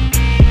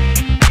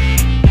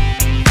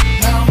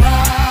 Now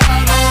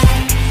ride on.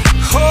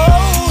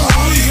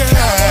 Oh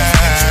yeah.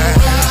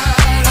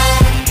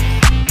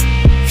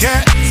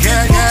 Yeah,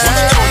 yeah, yeah.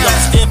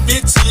 Step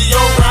it to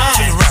your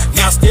right.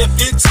 Now step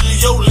it to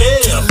your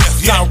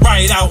left. Now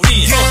right out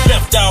in,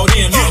 left out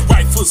in. Now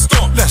right foot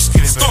stomp, Let's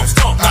get it, stomp, baby.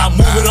 stomp. Now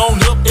move it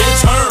on up and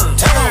turn.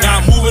 Now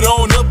move it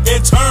on up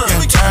and turn.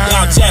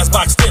 Now jazz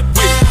box step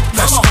with it.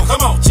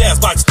 Come on, jazz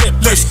box step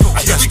with Let's it. go.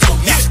 Here we go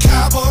now. It's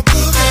cowboy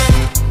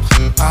boogie.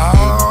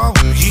 Oh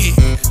yeah.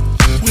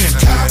 We in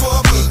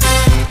cowboy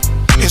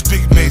boogie. It's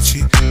Big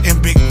Mitchie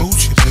and Big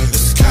Moochie.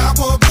 It's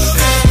cowboy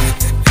boogie.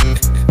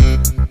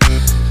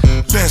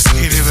 Let's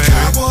get it, baby.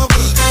 Cowboy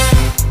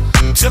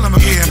boogie. Tell him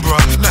again, bro.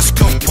 Let's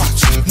go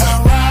watch it.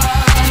 Now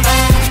ride on.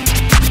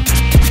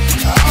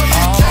 Oh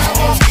yeah,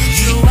 cowboys get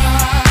you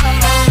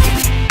right on.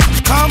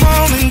 Come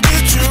on and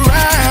get you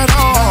right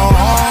on.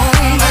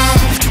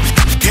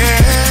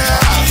 Yeah.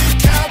 All you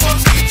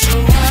cowboys get you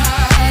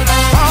right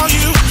on. All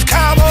you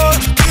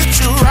cowboys get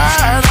you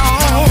right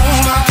on.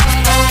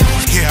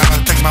 Yeah, I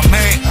gotta thank my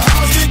man.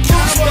 All you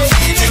cowboys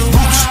get you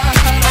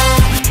right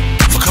on.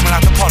 For coming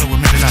out to party with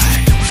me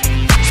tonight.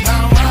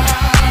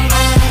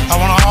 I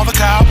want all the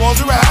cowboys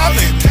to ride,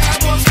 baby.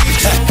 Cowboys get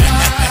you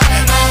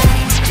right on.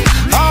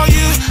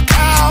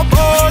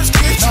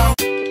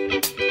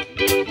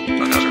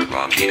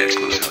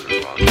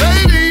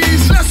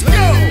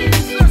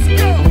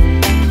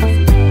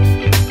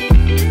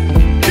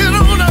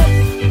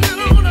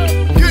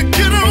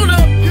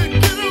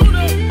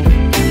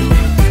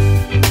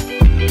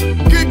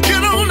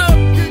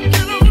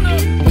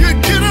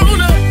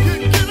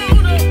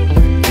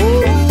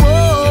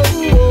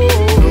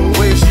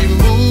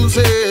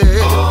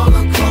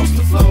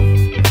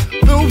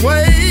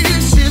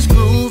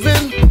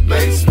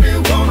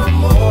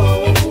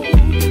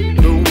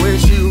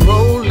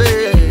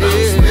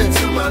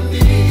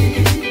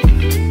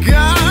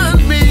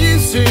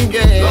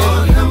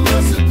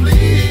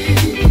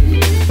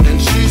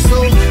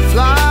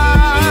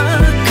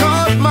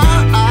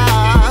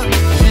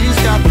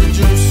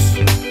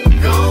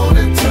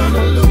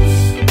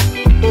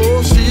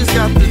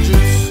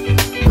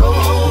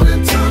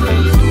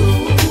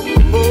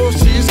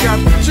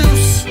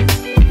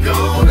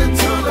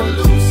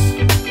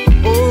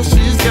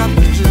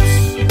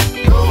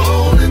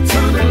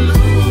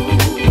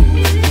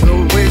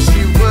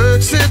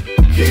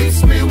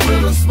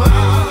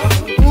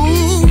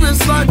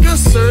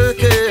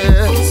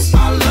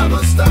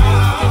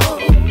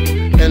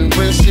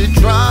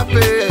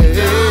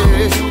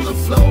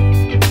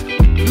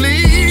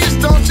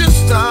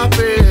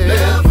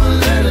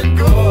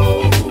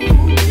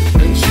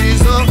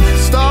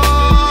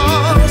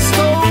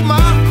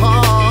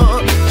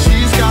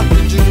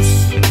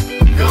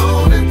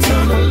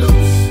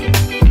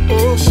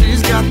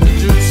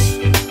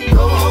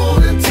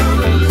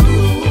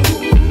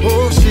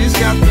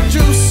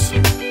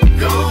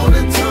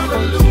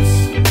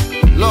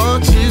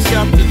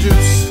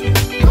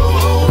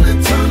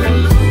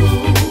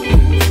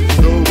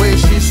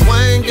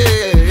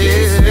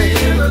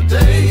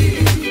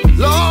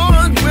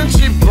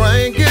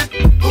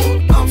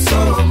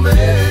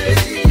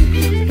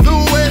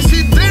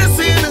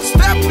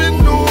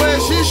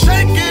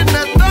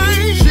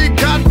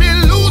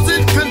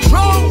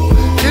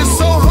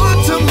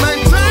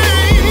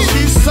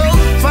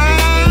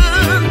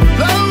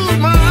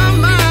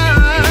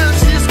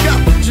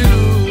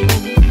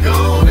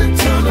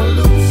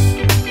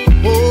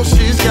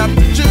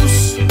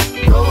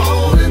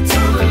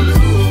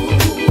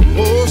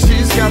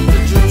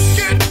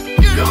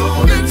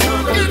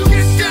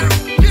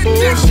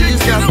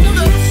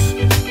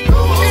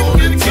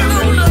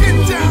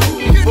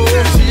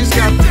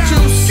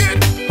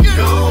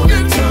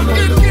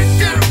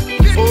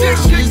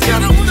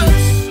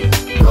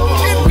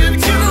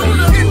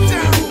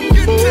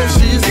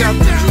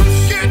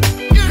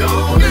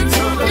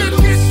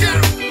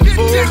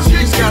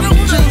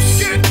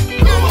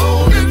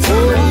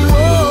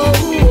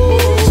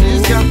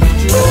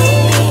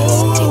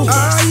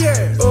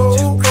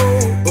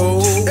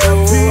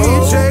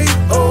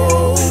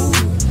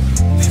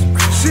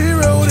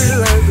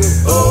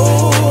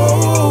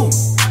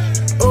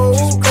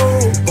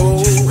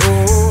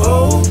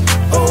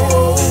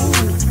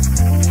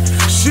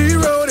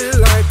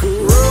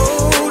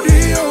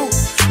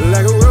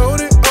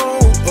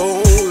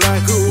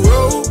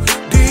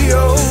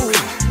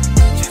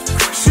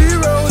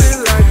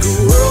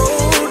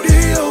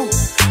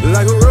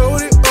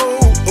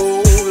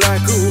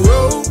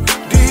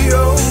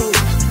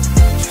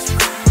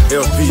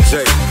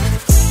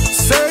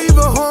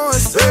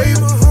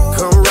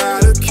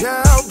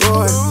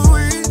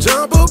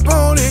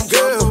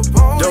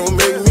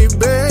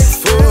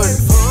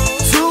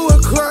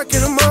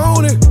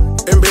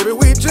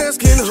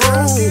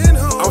 home.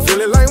 I'm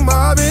feeling like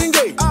Marvin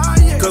Gaye,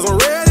 cause I'm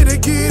ready to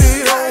get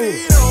it on.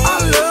 I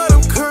love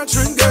them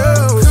country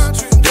girls,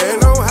 they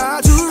know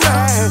how to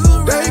ride.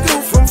 They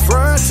go from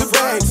front to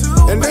back,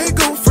 and they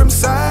go from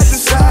side to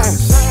side.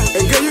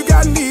 And girl, you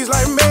got knees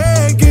like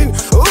Megan,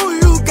 oh,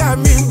 you got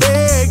me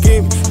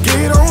begging.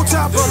 Get on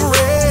top, I'm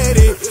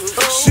ready.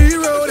 She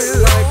rode it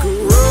like a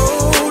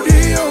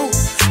rodeo,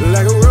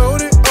 like a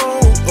rodeo,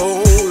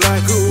 oh,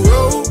 like a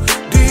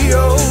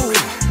rodeo.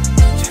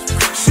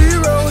 She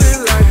rode it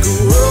like a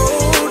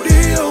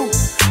rodeo,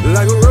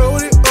 like a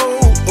rodeo,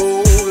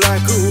 oh,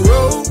 like a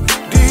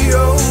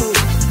rodeo.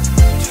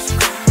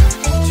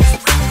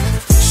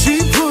 She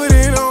put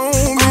it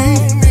on me,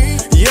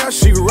 yeah,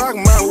 she rock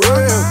my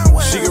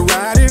world. She can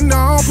ride in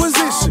all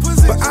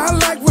positions, but I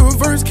like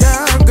reverse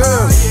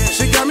cowgirl.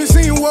 She got me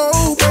singing,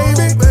 whoa,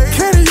 baby,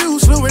 can you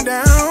slow it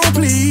down,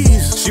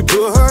 please? She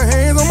put her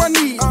hands on my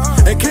knee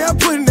and kept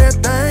putting that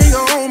thing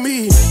on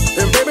me.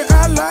 And baby,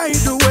 I like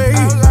the way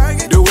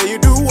you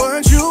do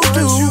what you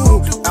do.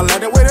 I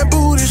like the way that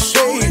booty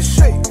shake.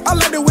 I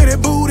like the way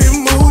that booty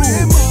move.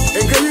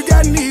 And girl, you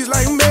got knees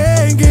like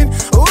Megan,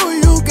 oh,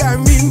 you got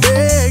me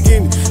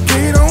begging.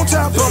 Get on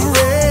top, I'm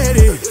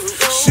ready.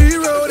 She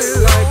rode it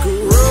like a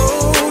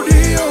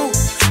rodeo,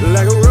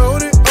 like a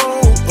rodeo,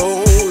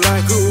 oh,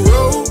 like a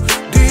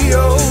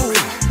rodeo.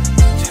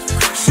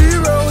 She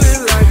rode it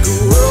like a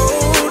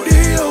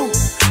rodeo,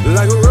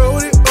 like a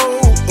rodeo,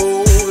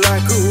 oh,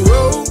 like a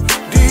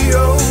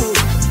rodeo.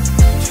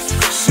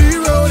 She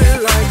rode it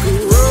like a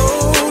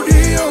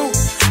rodeo,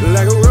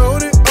 like a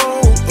rodeo,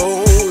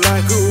 oh,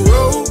 like a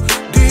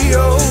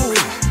rodeo.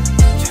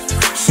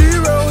 She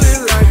rode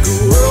it like a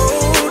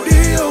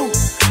rodeo,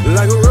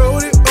 like a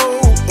rodeo,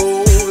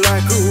 oh,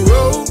 like a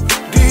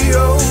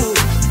rodeo.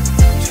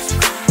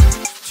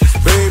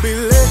 Baby,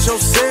 let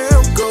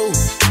yourself go,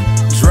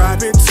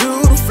 drop it to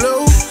the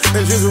floor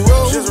and just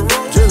roll, just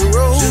roll, just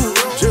roll,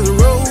 just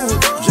roll,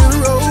 just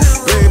roll.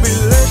 Baby,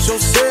 let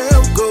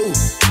yourself go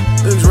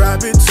and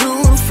drop it to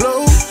the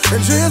floor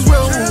and just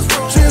roll,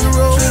 just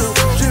roll,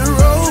 just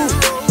roll.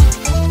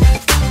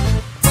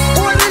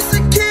 What is the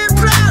kid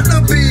proud to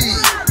be?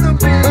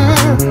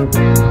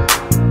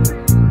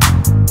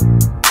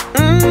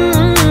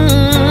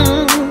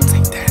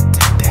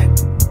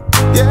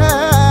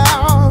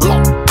 Yeah.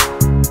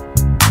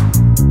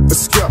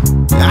 Let's go.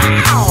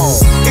 Ow.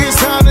 It's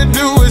time to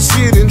do a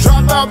shit and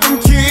drop out them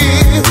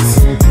kids.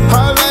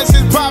 Her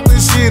lashes poppin'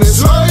 shit and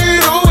slow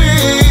it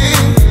away.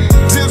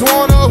 Just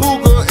want a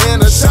hookah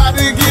and a shot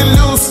to get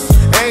loose.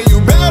 And you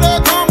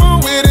better come on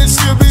with it.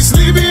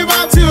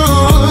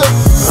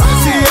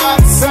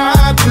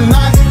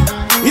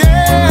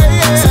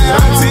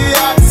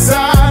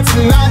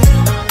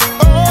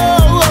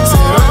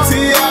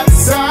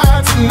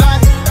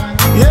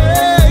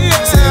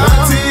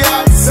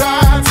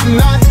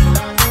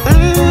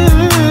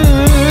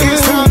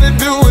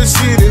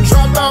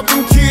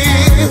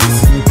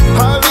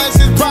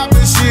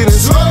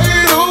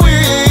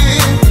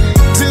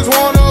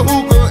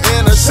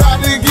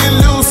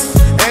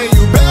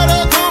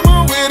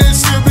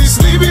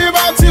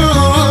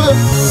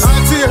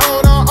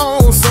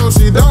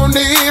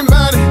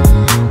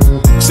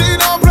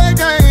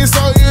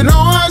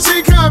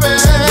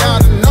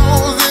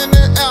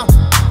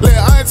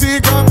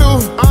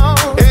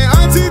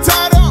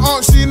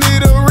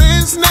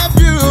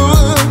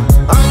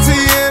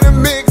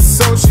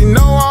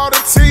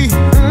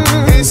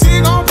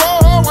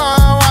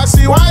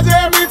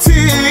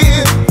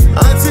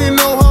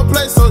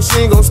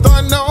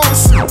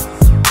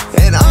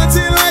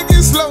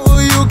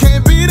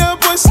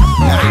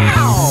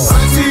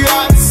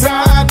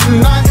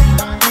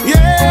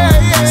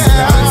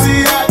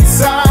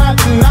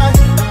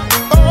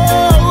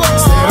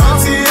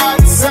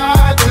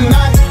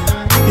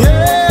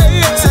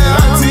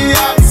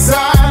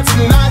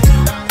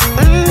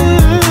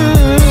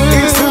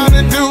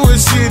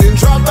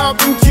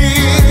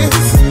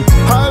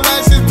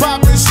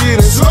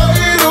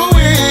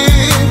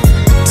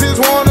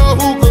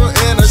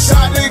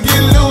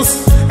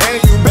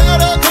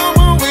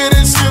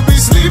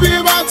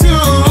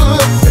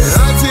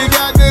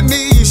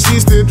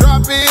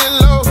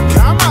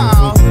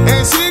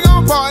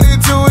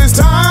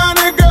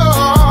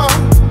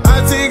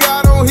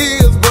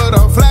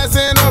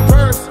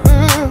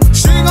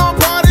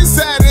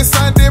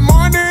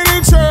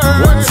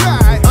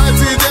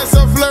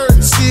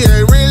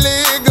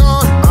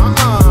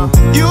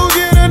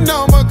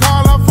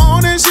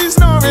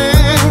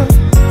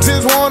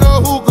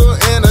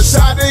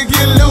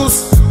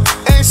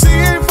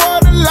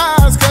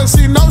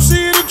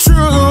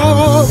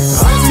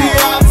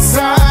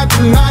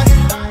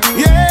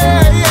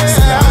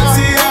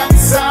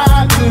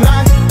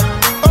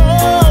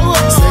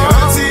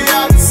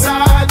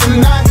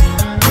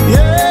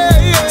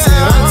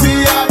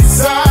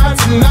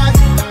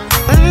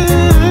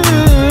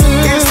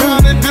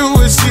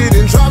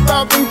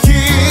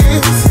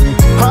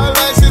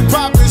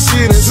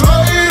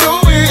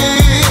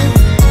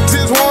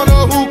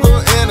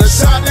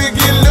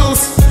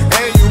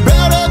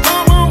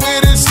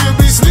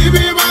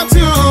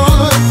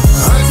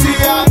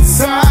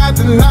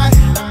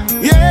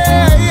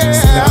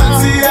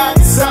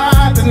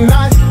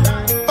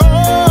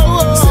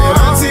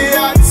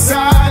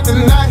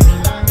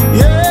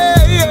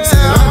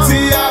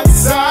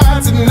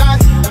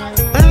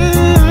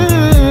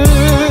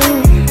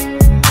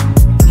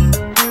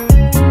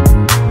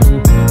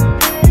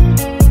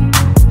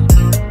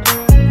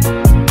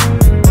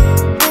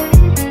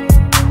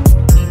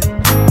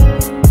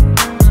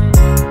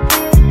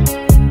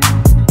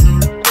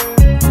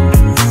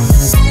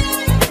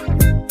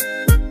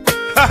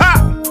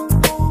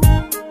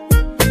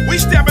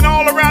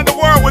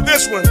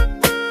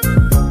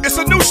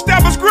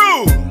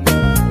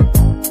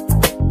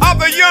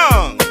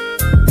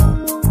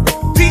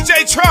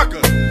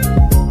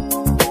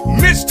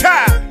 It's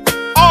time.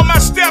 All my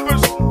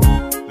steppers,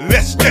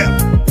 let's step.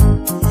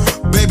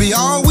 Baby,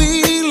 all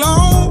week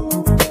long,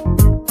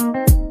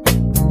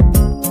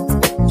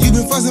 you've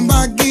been fussing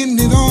about getting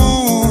it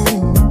on.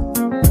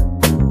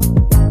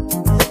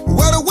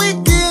 Well, the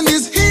weekend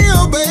is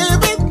here,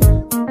 baby,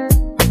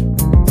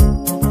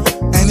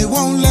 and it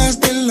won't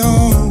last that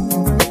long.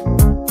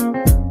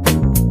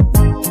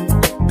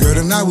 Girl,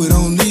 tonight we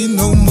don't need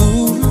no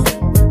movie.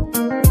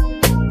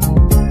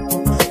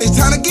 It's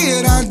time to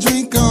get our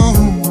drink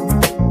on.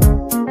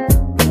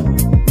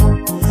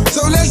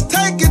 So let's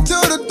take it to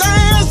the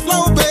dance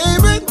floor,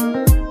 baby.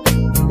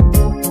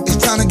 It's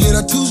time to get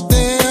a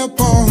two-step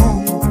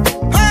on.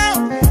 Hey,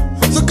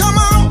 so come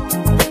on.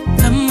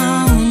 Come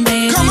on,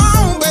 baby. Come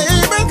on,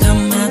 baby.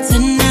 Come out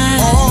tonight.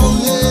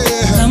 Oh,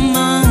 yeah. Come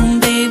on,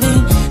 baby.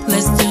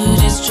 Let's do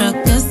this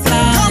trucker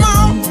slide. Come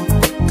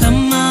on.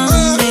 Come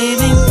on,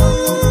 baby.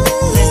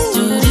 Let's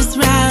do this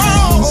ride.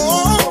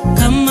 Oh,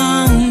 Come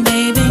on,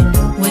 baby.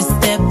 We're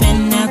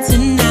stepping out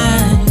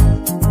tonight.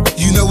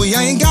 you know we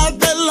ain't got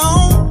that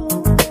long.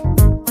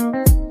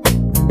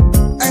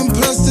 And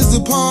plus there's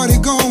a party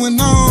going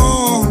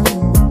on.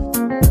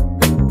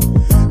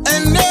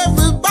 And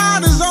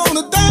everybody's on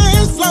the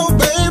dance floor,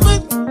 baby.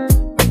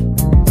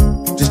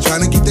 Just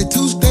trying to get that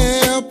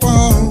two-step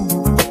on.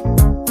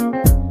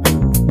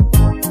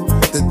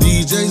 The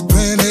DJ's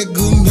playing that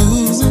good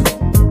music.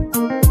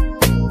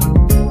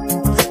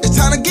 It's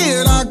time to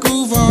get our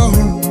groove on.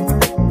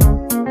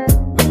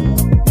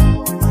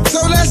 So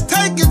let's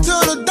take it to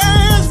the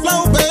dance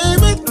floor,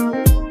 baby.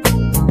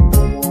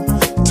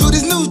 To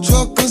this new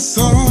trucker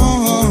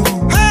song.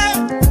 Hey,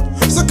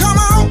 so come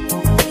on,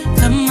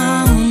 Come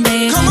on,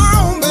 baby. come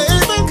on,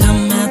 baby.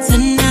 Come out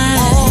tonight.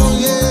 Oh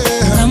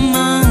yeah, Come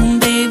on,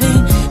 baby.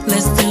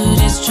 Let's do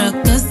this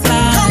trucker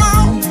slide. come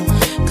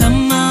on,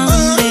 Come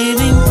on,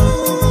 baby.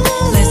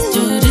 Let's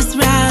do this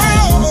ride.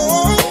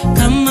 oh,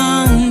 Come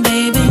on,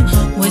 baby.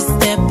 We're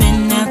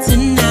stepping out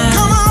tonight.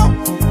 come on,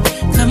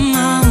 Come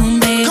on,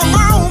 baby. come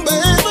on,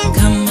 baby.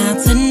 Come out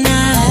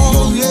tonight.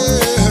 Oh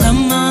yeah,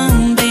 Come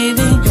on,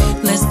 baby.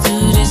 Let's do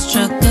this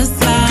trucker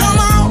slide. come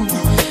on,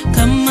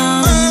 Come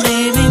on,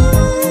 baby.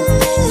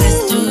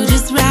 Let's do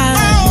this ride.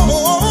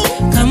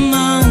 oh. Come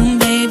on,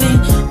 baby.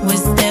 We're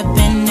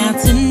stepping out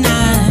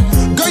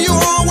tonight. Girl, you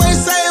always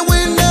say we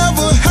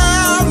never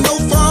have no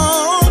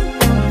fun,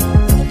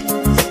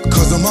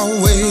 'cause I'm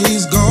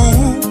always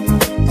gone.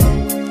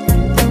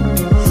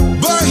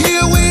 But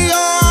here we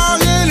are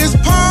in this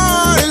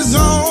party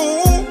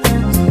zone,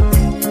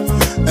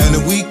 and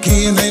the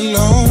weekend ain't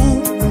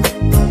long.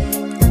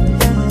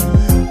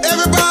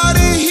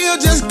 Everybody here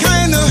just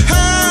came to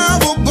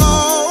have a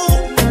ball.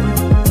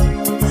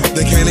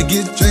 They came to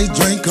get straight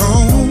drink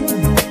on.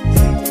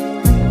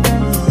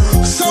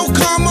 So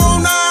come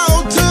on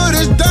out to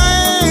this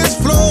dance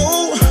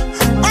floor.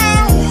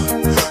 Oh,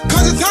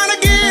 'cause it's time to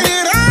get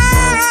it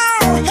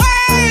on.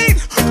 Hey,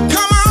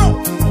 come on,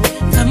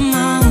 Come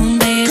on,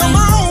 baby. come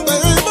on,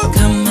 baby.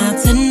 Come out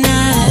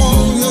tonight.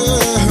 Oh,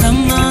 yeah.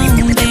 Come on,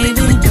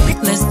 baby.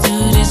 Let's do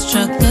this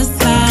trucker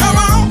slide. Come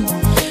on.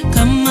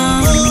 Come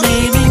on,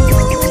 baby.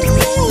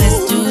 Let's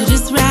do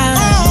this ride.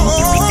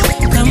 Oh,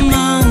 Come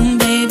on,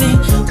 baby.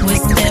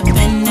 We're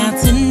stepping out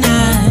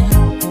tonight.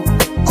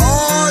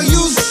 oh,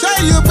 you say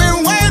you've been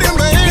waiting,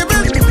 baby.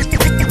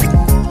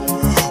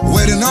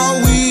 Waiting all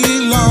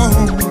week long.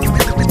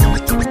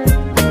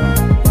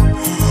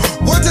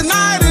 Well,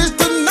 tonight is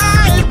the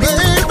night,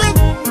 baby.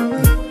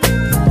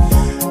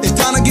 It's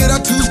time to get a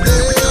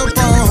two-step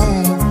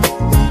on.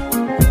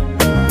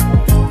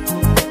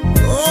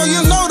 Oh,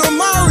 you know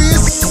tomorrow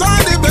is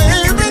Sunday,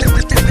 baby,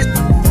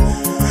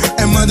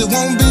 and Monday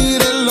won't be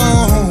that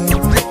long.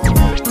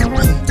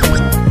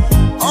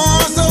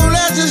 Oh, so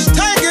let's just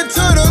take it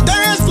to the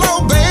dance floor,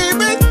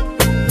 baby.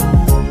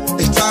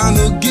 It's time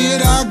to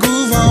get our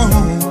groove on.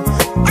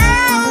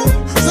 Oh,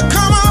 so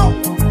come on,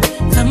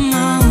 Come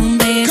on,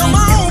 baby. come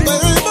on,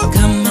 baby.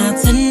 Come out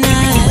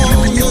tonight.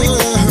 Oh,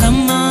 yeah.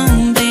 Come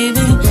on,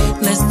 baby.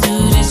 Let's do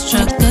this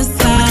trucker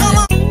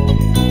slide.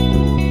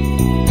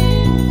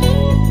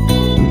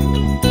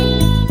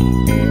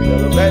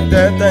 Back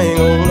that thing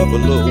on up a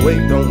little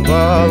weight, don't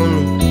bother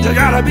me. You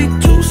gotta be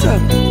too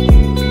something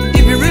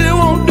if you really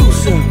won't do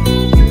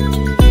something.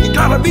 You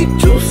gotta be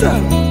too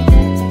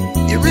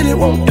something. You really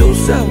won't do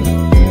something.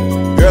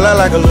 Girl, I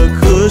like a little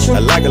cushion. I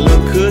like a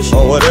little cushion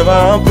on whatever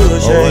I'm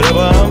pushing. On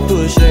whatever I'm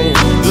pushing.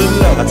 Good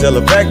luck. I tell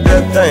her back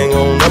that thing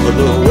on up a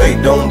little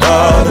weight, don't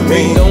bother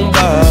me. Don't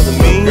bother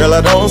me. Girl,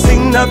 I don't see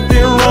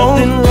nothing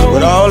wrong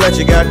with all that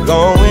you got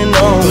going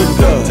on.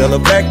 Tell her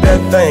back that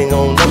thing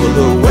on up a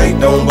little weight,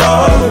 don't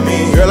bother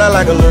me. Girl, I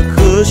like a little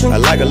cushion. I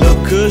like a little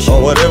cushion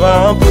on whatever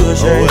I'm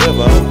pushing. On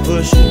whatever I'm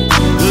pushing.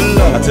 Good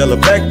luck. I tell her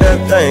back that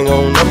thing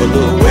on up a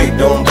little weight,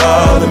 don't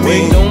bother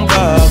me. Don't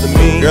bother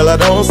me. Girl, I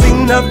don't see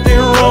nothing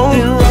wrong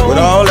with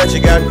all that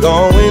you got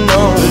going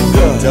on.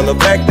 Tell her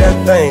back that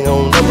thing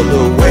on up a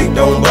little weight,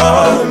 don't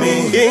bother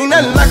me. Ain't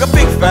nothing like a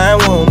big fine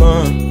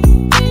woman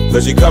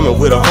Cause she coming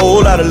with a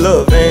whole lot of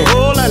love, man.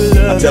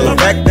 I tell her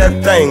back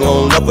that thing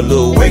on up a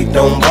little weight,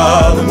 don't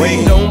bother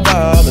me.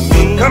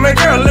 Come here,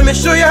 girl, let me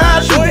show you how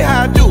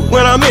I do.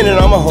 When I'm in it,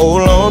 I'ma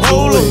hold on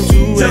to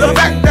it. Tell her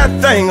back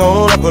that thing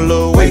on up a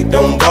little weight,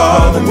 don't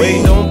bother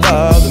me.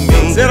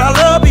 Said I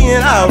love being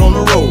out on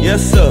the road.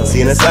 Yes, sir.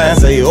 Seen a sign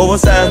say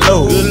oversized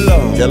load. Good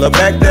Lord. Tell her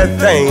back that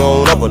thing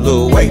on up a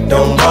little weight,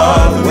 don't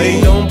bother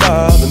me.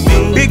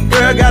 Big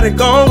girl got it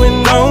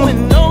going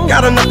on.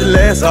 Got enough to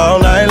last all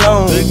night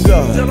long.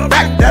 Tell her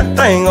back that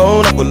thing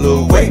on up a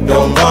little weight,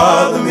 don't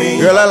bother me.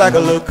 Girl, I like a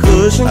little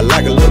cushion.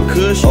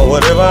 Or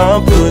whatever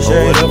I'm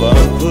pushing.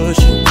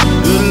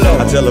 Good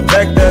Lord. I tell her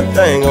back that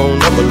thing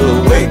on up a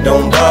little weight,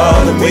 don't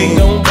bother me.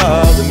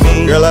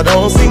 Girl, I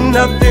don't see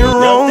nothing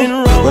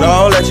wrong with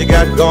all that you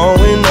got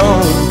going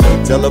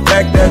on. Tell her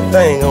back that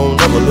thing on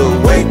up a little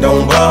weight,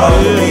 don't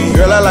bother me.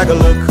 Girl, I like a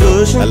little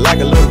cushion.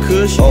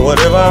 Or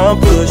whatever I'm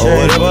pushing.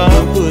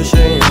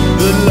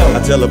 Good Lord. I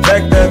tell her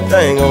back that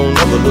thing on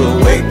up a little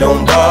weight,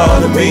 don't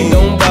bother me.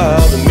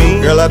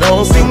 Girl, I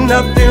don't see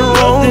nothing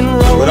wrong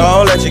with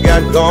all that you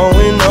got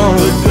going on.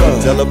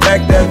 Tell her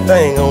back that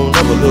thing on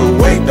up a little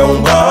weight,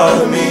 don't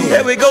bother me.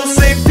 Here we go,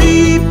 say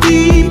beep,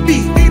 beep,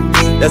 beep.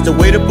 That's the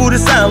way the booty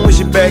sound when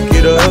she back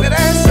it up.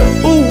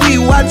 Ooh, we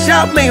watch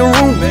out, make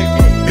room.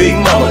 Big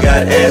mama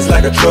got ass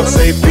like a truck.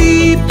 Say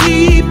beep,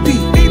 beep,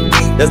 beep.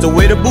 That's the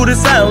way the booty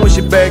sound when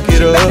she back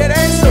it up.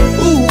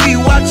 Ooh, we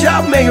watch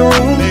out, make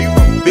room.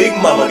 Big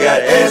mama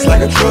got ass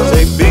like a truck.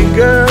 Say big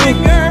girl,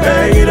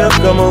 bag it up,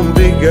 come on,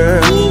 big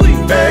girl.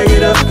 Bag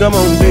it up, come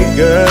on, big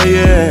girl,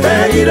 yeah.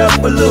 Bag it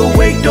up, a little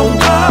weight don't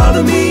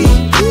bother me.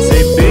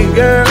 Say big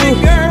girl,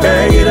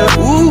 bag it up,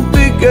 ooh,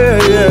 big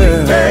girl,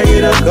 yeah. Bag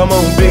it up, come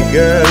on, big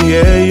girl,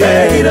 yeah.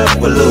 Bag it up,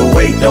 a little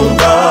weight don't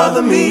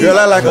bother me. Girl,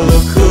 I like a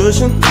little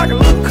cushion.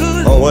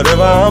 Or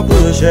whatever I'm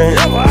pushing.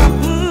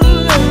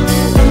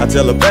 I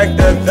tell her back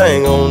that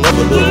thing on up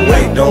a little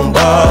weight, don't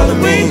bother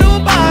me.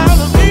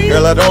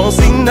 Girl, I don't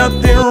see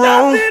nothing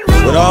wrong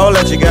with all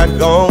that you got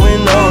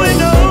going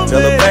on.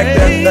 Tell her back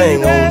that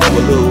thing on up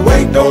a little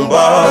weight, don't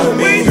bother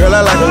me. Girl,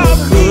 I like a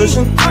little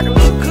cushion.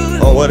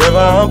 Or whatever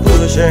I'm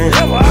pushing.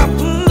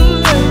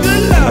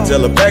 I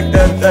tell her back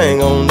that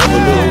thing on up a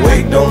little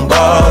weight, don't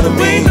bother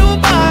me.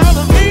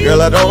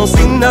 Girl, I don't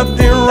see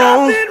nothing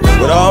wrong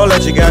with all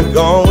that you got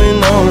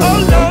going on.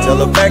 Tell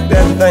her back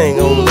that thing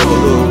on up a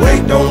little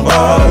weight, don't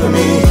bother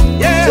me.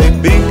 Say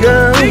big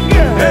girl,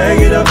 bag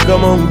it up,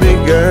 come on,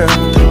 big girl.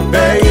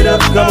 Bag it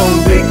up, come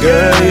on, big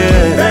girl,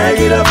 yeah. Bag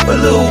it up, a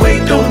little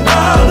weight don't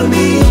bother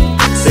me.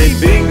 Say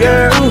big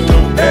girl,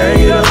 bag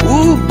it up,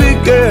 ooh, big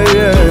girl,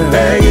 yeah.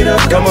 Bag it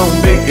up, come on,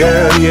 big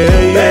girl, yeah.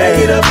 Bag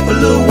it up, a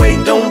little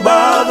weight don't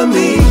bother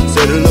me.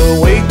 Said a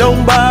little weight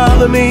don't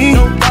bother me.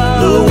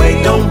 Little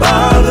weight don't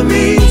bother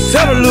me.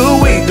 Said a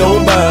little weight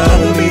don't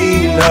bother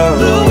me. No,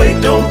 little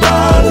weight don't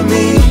bother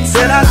me.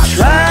 Said I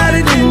tried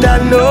it and I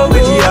know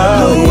it,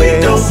 y'all. Little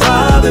weight don't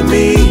bother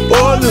me.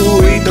 Oh, little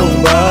weight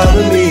don't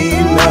bother me.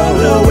 No,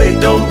 little weight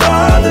don't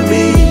bother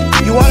me.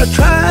 You ought to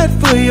try it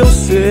for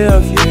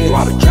yourself, yeah. You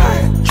ought to try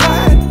it.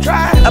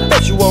 I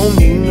bet you won't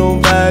need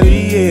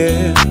nobody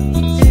else.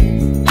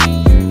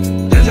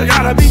 Just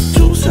gotta be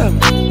too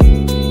something.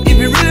 If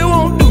you really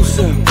won't do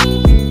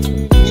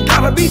something, you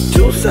gotta be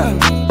too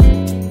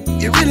something.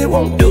 You really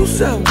won't do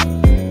something.